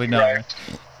 Probably not. Right.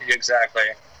 Exactly.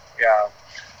 Yeah.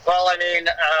 Well,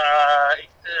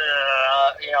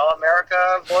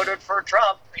 America voted for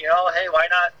Trump. Hey, why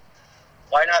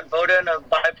not vote in a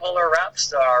bipolar rap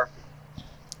star?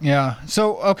 Yeah.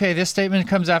 So, okay, this statement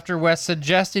comes after West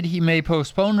suggested he may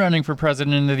postpone running for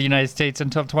president of the United States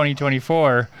until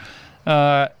 2024.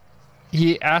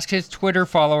 He asked his Twitter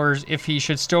followers if he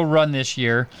should still run this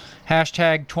year.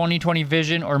 Hashtag 2020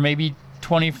 vision or maybe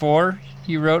 24,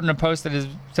 he wrote in a post that has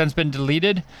since been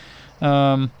deleted.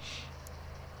 I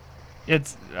don't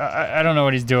know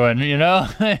what he's doing,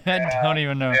 I don't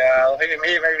even know. Yeah,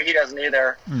 maybe he doesn't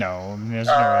either. No.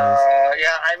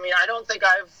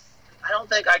 I don't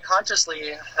think I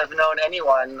consciously have known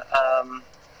anyone that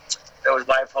was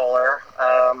bipolar.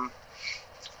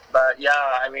 But yeah,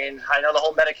 I know the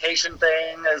whole medication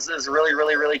thing is really,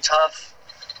 really, really tough,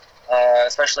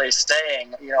 especially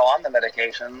staying, on the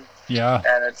medication. Yeah.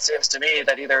 And it seems to me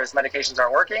that either his medications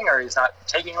aren't working or he's not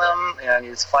taking them and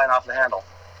he's flying off the handle.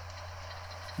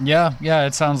 Yeah,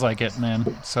 it sounds like it,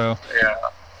 man. So. Yeah.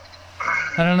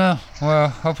 I don't know. Well,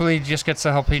 hopefully he just gets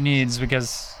the help he needs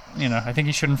because... I think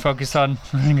he shouldn't focus on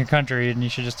running a country, and he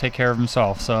should just take care of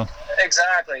himself. So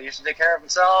exactly, he should take care of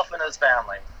himself and his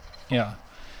family. Yeah.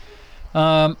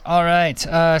 All right.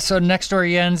 So next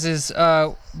story, Jens, is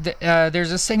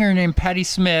there's a singer named Patti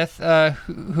Smith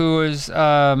who is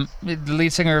the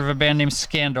lead singer of a band named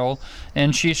Scandal,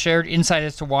 and she shared insight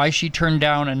as to why she turned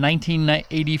down a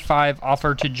 1985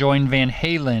 offer to join Van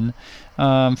Halen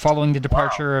following the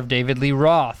departure of David Lee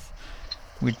Roth.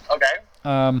 Okay.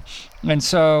 And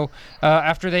so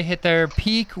after they hit their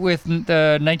peak with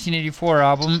the 1984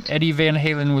 album, Eddie Van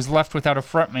Halen was left without a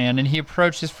frontman, and he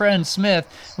approached his friend Smith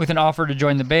with an offer to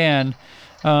join the band.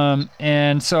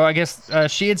 And so I guess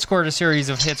she had scored a series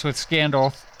of hits with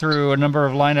Scandal through a number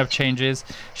of lineup changes.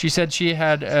 She said she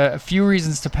had a few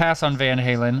reasons to pass on Van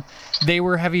Halen. They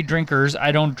were heavy drinkers.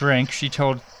 I don't drink, she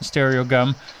told Stereo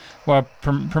Gum while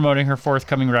promoting her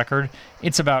forthcoming record,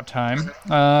 It's About Time.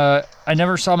 I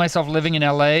never saw myself living in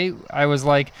L.A. I was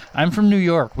like, I'm from New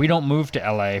York. We don't move to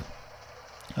L.A.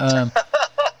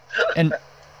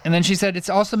 And then she said, it's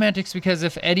all semantics because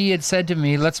if Eddie had said to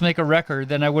me, let's make a record,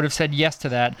 then I would have said yes to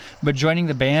that. But joining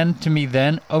the band, to me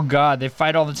then, oh God, they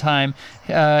fight all the time,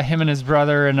 him and his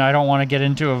brother, and I don't want to get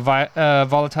into a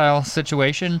volatile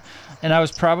situation. And I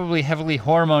was probably heavily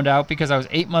hormoned out because I was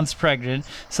 8 months pregnant.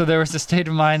 So there was a state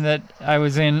of mind that I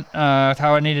was in,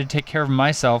 how I needed to take care of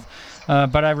myself.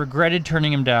 But I regretted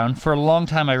turning him down. For a long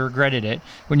time, I regretted it.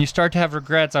 When you start to have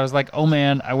regrets, I was like, oh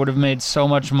man, I would have made so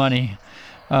much money.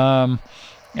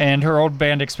 And her old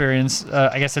band experience,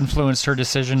 I guess, influenced her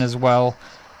decision as well.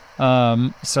 She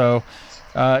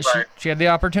had the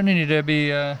opportunity to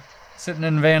be sitting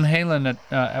in Van Halen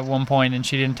at one point, and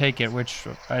she didn't take it, which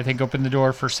I think opened the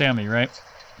door for Sammy, right?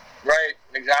 Right,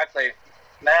 exactly.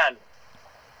 Man,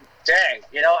 dang.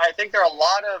 I think there are a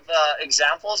lot of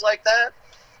examples like that.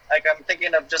 Like, I'm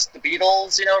thinking of just the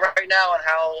Beatles, right now, and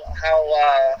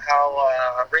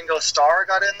how Ringo Starr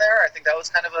got in there. I think that was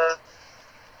kind of a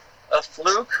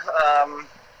fluke. I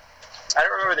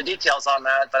don't remember the details on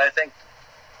that, but I think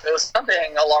it was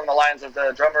something along the lines of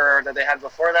the drummer that they had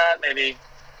before that, maybe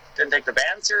didn't take the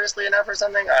band seriously enough or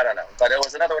something. I don't know. But it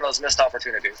was another one of those missed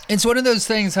opportunities. It's one of those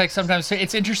things, like, sometimes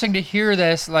it's interesting to hear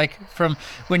this, like, from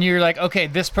when you're like, okay,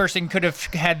 this person could have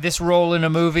had this role in a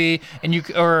movie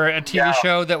or a TV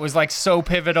show that was, like, so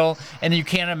pivotal, and you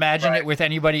can't imagine it with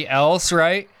anybody else,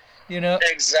 right?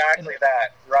 Exactly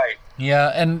that, right. Yeah,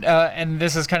 and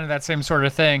this is kind of that same sort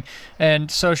of thing. And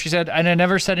so she said, and I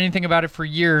never said anything about it for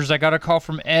years. I got a call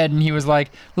from Ed, and he was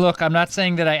like, look, I'm not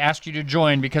saying that I asked you to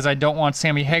join because I don't want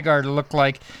Sammy Hagar to look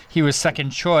like he was second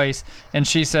choice. And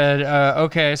she said,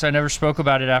 okay, so I never spoke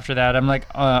about it after that. I'm like,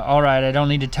 all right, I don't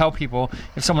need to tell people.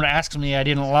 If someone asks me, I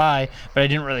didn't lie, but I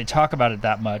didn't really talk about it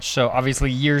that much. So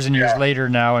obviously years and years later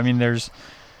now, I mean, there's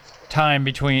time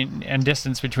between and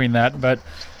distance between that, but...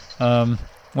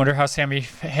 wonder how Sammy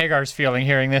Hagar's feeling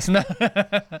hearing this. Right,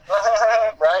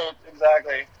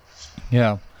 exactly.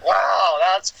 Yeah. Wow,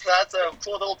 that's a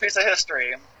cool little piece of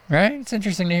history. Right? It's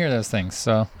interesting to hear those things.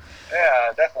 So.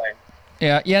 Yeah, definitely.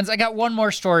 Yeah, Jens, I got one more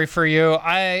story for you.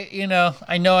 I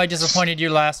know I disappointed you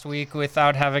last week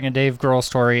without having a Dave Grohl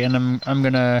story, and I'm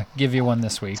gonna give you one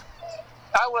this week.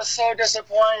 I was so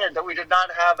disappointed that we did not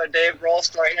have a Dave Grohl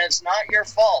story, and it's not your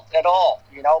fault at all,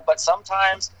 but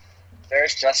sometimes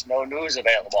there's just no news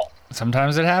available.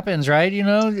 Sometimes it happens, right?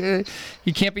 You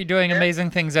can't be doing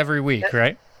amazing things every week,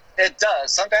 right? It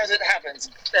does. Sometimes it happens.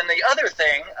 And the other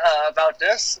thing about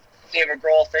this David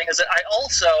Grohl thing is that I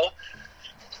also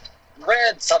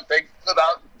read something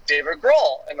about David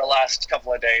Grohl in the last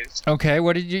couple of days. Okay,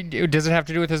 what did you do? Does it have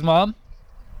to do with his mom?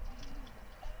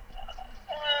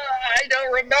 I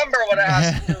don't remember what it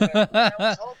has to do with. I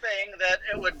was hoping that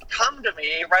it would come to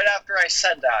me right after I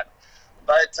said that.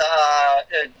 But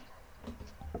it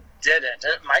didn't.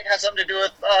 It might have something to do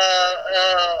with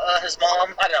his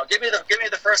mom. I don't know. Give me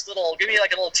the first little. Give me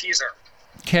like a little teaser.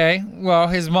 Okay. Well,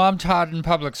 his mom taught in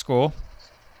public school.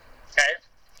 Okay.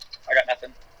 I got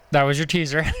nothing. That was your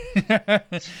teaser. All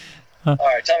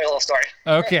right. Tell me a little story.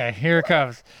 Okay. Here it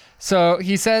comes. So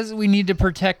he says we need to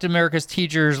protect America's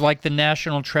teachers like the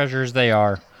national treasures they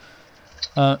are.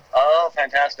 Oh,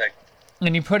 fantastic.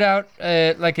 And he put out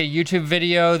like a YouTube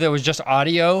video that was just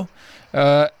audio,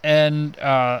 I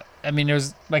mean, it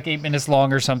was like 8 minutes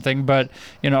long or something, but,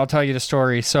 I'll tell you the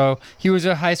story. So he was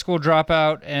a high school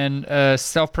dropout and a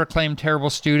self-proclaimed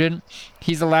terrible student.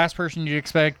 He's the last person you'd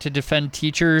expect to defend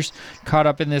teachers caught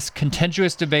up in this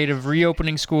contentious debate of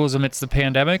reopening schools amidst the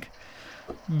pandemic.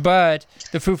 But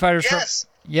the Foo Fighters...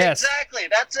 Yes, exactly,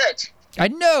 that's it. I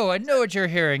know what you're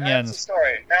hearing, Jens. That's the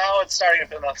story. Now it's starting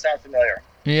to sound familiar.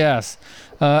 Yes.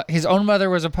 His own mother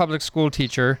was a public school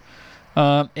teacher.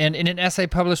 And in an essay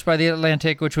published by The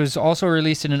Atlantic, which was also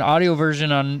released in an audio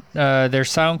version on their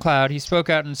SoundCloud, he spoke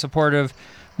out in support of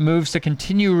moves to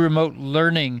continue remote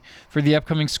learning for the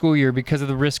upcoming school year because of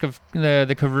the risk of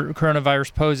the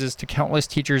coronavirus poses to countless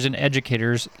teachers and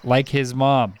educators like his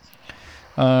mom.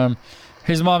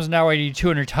 His mom's now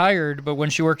 82 and retired, but when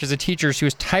she worked as a teacher, she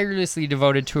was tirelessly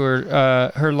devoted to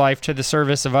her life to the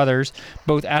service of others,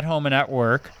 both at home and at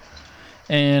work.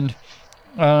 And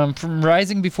from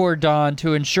rising before dawn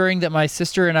to ensuring that my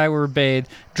sister and I were bathed,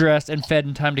 dressed, and fed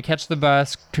in time to catch the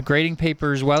bus, to grading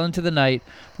papers well into the night,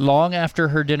 long after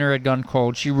her dinner had gone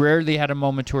cold, she rarely had a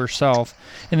moment to herself.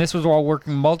 And this was while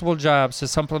working multiple jobs to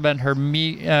supplement her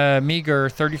meager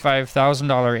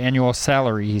 $35,000 annual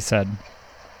salary, he said.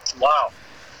 Wow.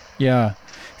 Yeah.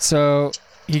 So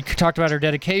he talked about her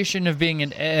dedication of being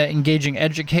an engaging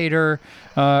educator,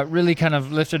 really kind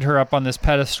of lifted her up on this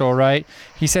pedestal, right?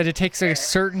 He said it takes a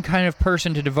certain kind of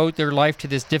person to devote their life to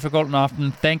this difficult and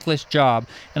often thankless job,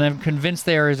 and I'm convinced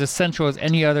they are as essential as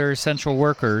any other essential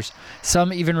workers.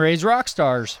 Some even raise rock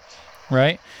stars,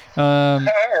 right? All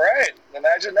right.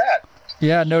 Imagine that.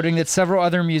 Yeah, noting that several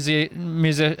other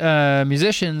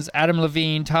musicians, Adam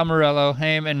Levine, Tom Morello,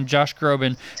 Haim, and Josh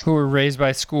Groban, who were raised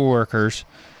by school workers.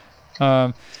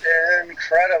 Incredible.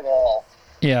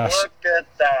 Yeah. Look at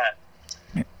that.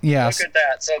 Yes. Look at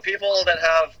that. So people that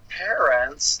have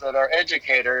parents that are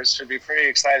educators should be pretty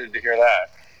excited to hear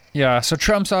that. Yeah, so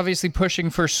Trump's obviously pushing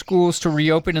for schools to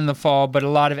reopen in the fall, but a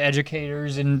lot of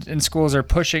educators and schools are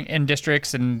pushing, in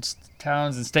districts and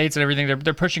towns and states and everything,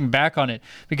 they're pushing back on it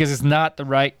because it's not the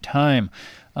right time.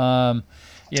 And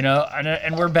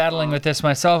we're battling with this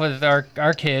myself with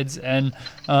our kids and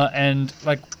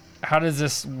like, how does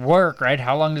this work, right?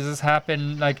 How long does this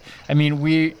happen? Like, I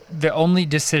mean, the only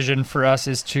decision for us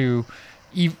is to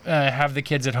have the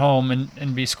kids at home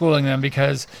and be schooling them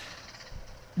because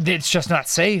it's just not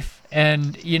safe.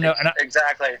 And,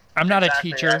 exactly. I'm not a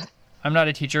teacher. Yeah. I'm not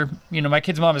a teacher. My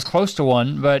kid's mom is close to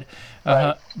one, but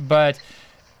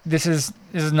this is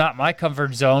not my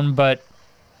comfort zone, but,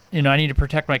 I need to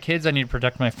protect my kids. I need to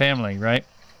protect my family, right?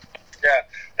 Yeah.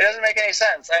 It doesn't make any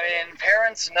sense. I mean,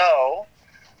 parents know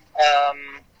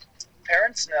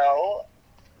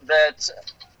that,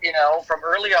 from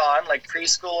early on, like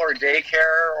preschool or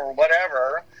daycare or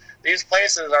whatever, these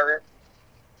places are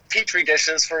petri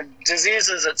dishes for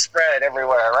diseases that spread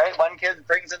everywhere, right? One kid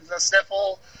brings in the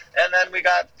sniffle, and then we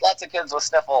got lots of kids with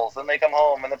sniffles, and they come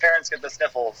home, and the parents get the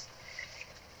sniffles.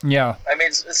 Yeah. I mean,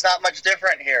 it's not much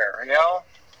different here,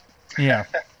 Yeah.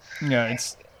 Yeah,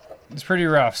 it's pretty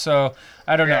rough. So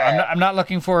I don't know. I'm not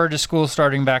looking forward to school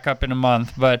starting back up in a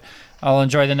month, but I'll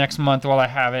enjoy the next month while I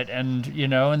have it, and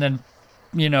and then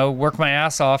work my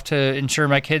ass off to ensure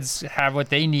my kids have what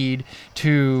they need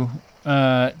to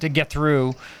get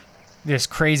through this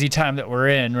crazy time that we're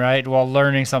in, right? While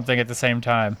learning something at the same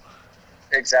time.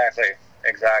 Exactly.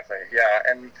 Yeah,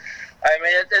 and I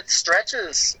mean it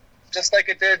stretches just like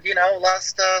it did,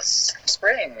 last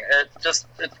spring.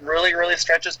 It really, really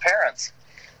stretches parents.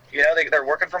 They're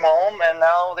working from home, and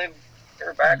now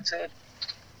they're back to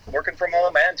working from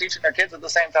home and teaching their kids at the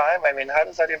same time. I mean, how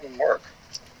does that even work?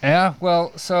 Yeah,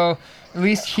 well, so at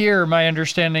least here, my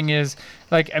understanding is,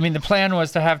 the plan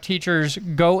was to have teachers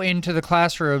go into the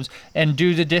classrooms and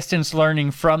do the distance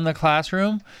learning from the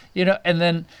classroom, and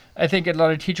then I think a lot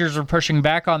of teachers are pushing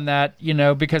back on that,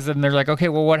 because then they're like, okay,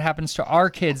 well, what happens to our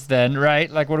kids then,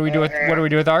 right? Like, what do we do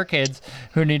with our kids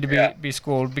who need to be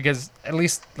schooled? Because at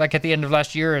least, like, at the end of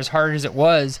last year, as hard as it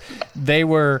was, they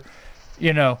were,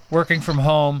 working from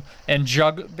home and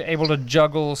able to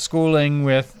juggle schooling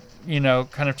with,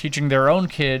 kind of teaching their own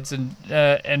kids and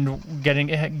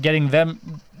getting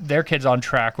their kids on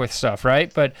track with stuff,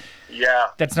 right? But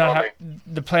that's not how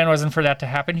the plan wasn't for that to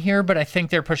happen here. But I think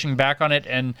they're pushing back on it,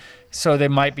 and so they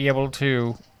might be able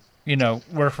to,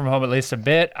 work from home at least a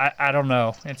bit. I don't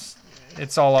know.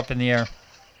 It's all up in the air.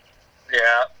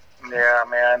 Yeah,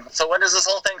 man. So when does this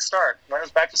whole thing start? When is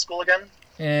back to school again?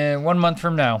 1 month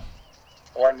from now.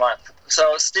 1 month.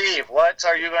 So Steve, what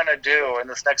are you going to do in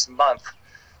this next month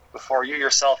before you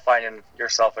yourself find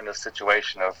yourself in a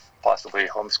situation of possibly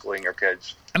homeschooling your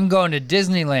kids? I'm going to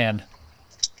Disneyland.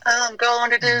 I'm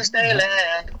going to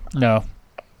Disneyland. No,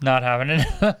 not having it.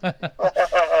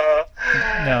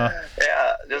 No.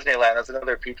 Yeah, Disneyland. That's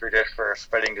another petri dish for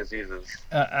spreading diseases.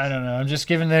 I don't know.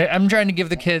 I'm trying to give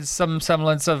the kids some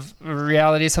semblance of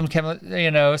reality, some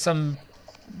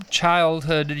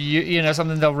childhood,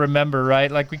 something they'll remember,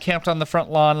 right? Like, we camped on the front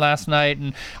lawn last night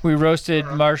and we roasted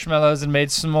marshmallows and made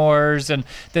s'mores, and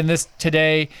then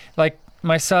today, like,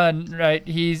 my son, right,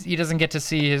 he doesn't get to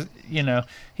see his, he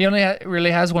only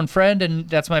really has one friend, and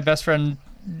that's my best friend,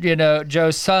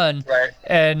 Joe's son, right?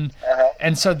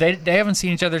 And so they haven't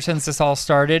seen each other since this all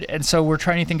started, and so we're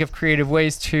trying to think of creative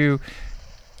ways to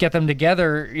get them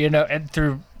together, and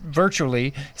through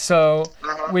virtually. So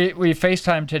we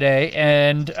FaceTime today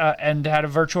and had a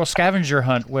virtual scavenger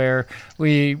hunt where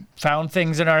we found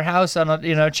things in our house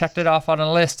on checked it off on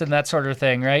a list and that sort of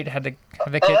thing, right? Had the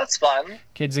that's fun.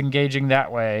 Kids engaging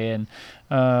that way,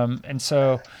 and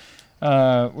so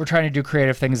we're trying to do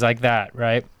creative things like that,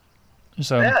 right?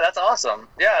 So yeah, that's awesome.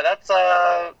 Yeah,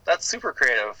 that's super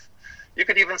creative. You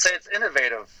could even say it's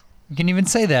innovative. You can even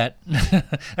say that.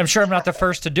 I'm sure I'm not the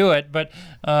first to do it, but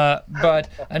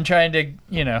I'm trying to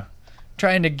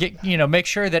get make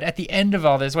sure that at the end of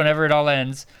all this, whenever it all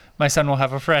ends, my son will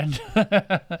have a friend.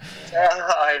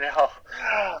 I know.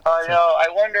 I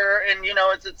wonder, and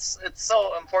it's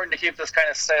so important to keep this kind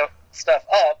of stuff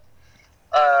up,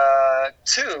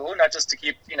 too, not just to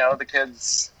keep the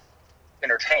kids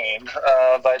entertained,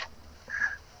 but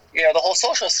the whole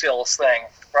social skills thing,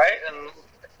 right? And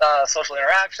social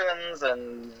interactions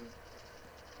and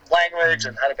language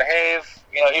and how to behave.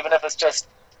 Even if it's just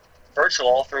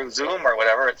virtual through Zoom or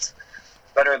whatever, it's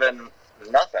better than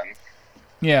nothing.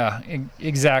 Yeah,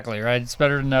 exactly, right? It's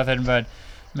better than nothing, but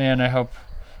man, I hope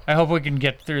we can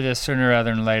get through this sooner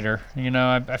rather than later.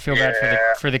 I feel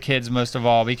bad for the kids most of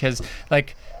all, because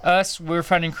like us, we're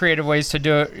finding creative ways to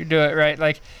do it right.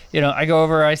 Like, I go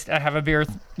over, I have a beer,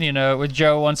 with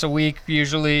Joe once a week,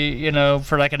 usually,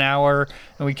 for like an hour,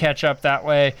 and we catch up that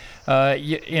way.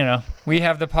 We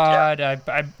have the pod. Yeah.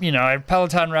 I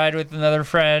Peloton ride with another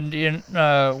friend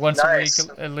once a week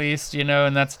at least,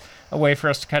 and that's a way for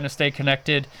us to kind of stay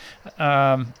connected.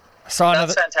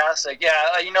 That's fantastic.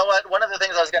 Yeah, you know what? One of the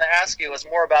things I was going to ask you was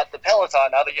more about the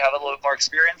Peloton. Now that you have a little bit more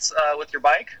experience with your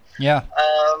bike, yeah.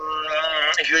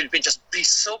 If you would be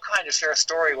so kind to share a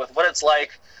story with what it's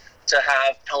like to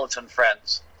have Peloton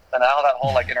friends and how that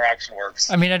whole interaction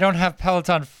works. I mean, I don't have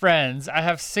Peloton friends. I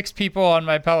have 6 people on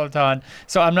my Peloton,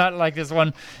 so I'm not like this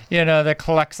one, that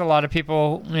collects a lot of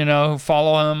people, who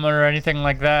follow him or anything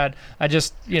like that. I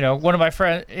just, one of my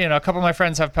friends, a couple of my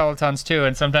friends have Pelotons too,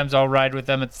 and sometimes I'll ride with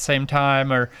them at the same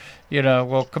time, or,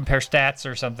 we'll compare stats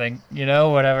or something,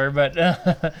 whatever. But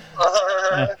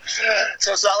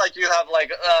so it's not like you have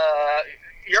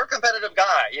you're a competitive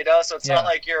guy, so it's not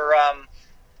like you're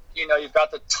you've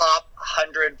got the top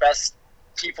 100 best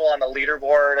people on the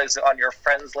leaderboard as on your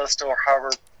friends list, or however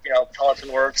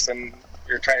Peloton works, and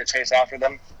you're trying to chase after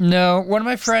them. No, one of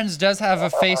my friends does have a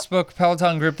Facebook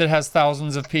Peloton group that has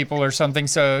thousands of people or something,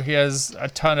 so he has a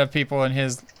ton of people in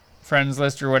his friends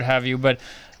list or what have you. But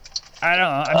I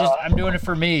don't know. I'm doing it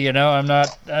for me. I'm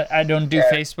not. I don't do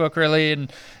Facebook really,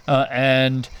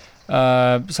 and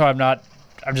so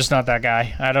I'm just not that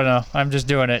guy. I don't know. I'm just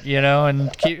doing it,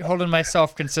 and keep holding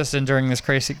myself consistent during this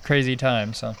crazy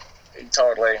time. So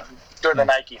totally doing the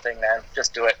Nike thing, man.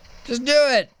 Just do it. Just do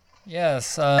it.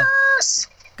 Yes. Yes.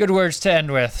 Good words to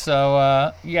end with.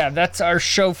 So that's our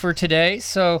show for today.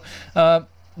 So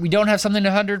we don't have something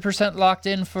 100% locked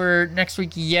in for next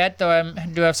week yet, though I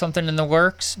do have something in the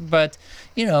works. But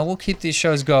we'll keep these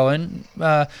shows going.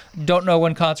 Don't know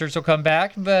when concerts will come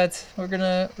back, but we're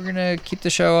gonna keep the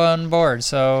show on board.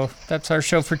 So that's our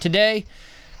show for today.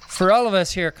 For all of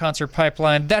us here at Concert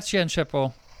Pipeline, that's Jen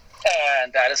Schipple.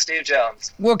 And that is Steve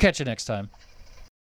Jones. We'll catch you next time.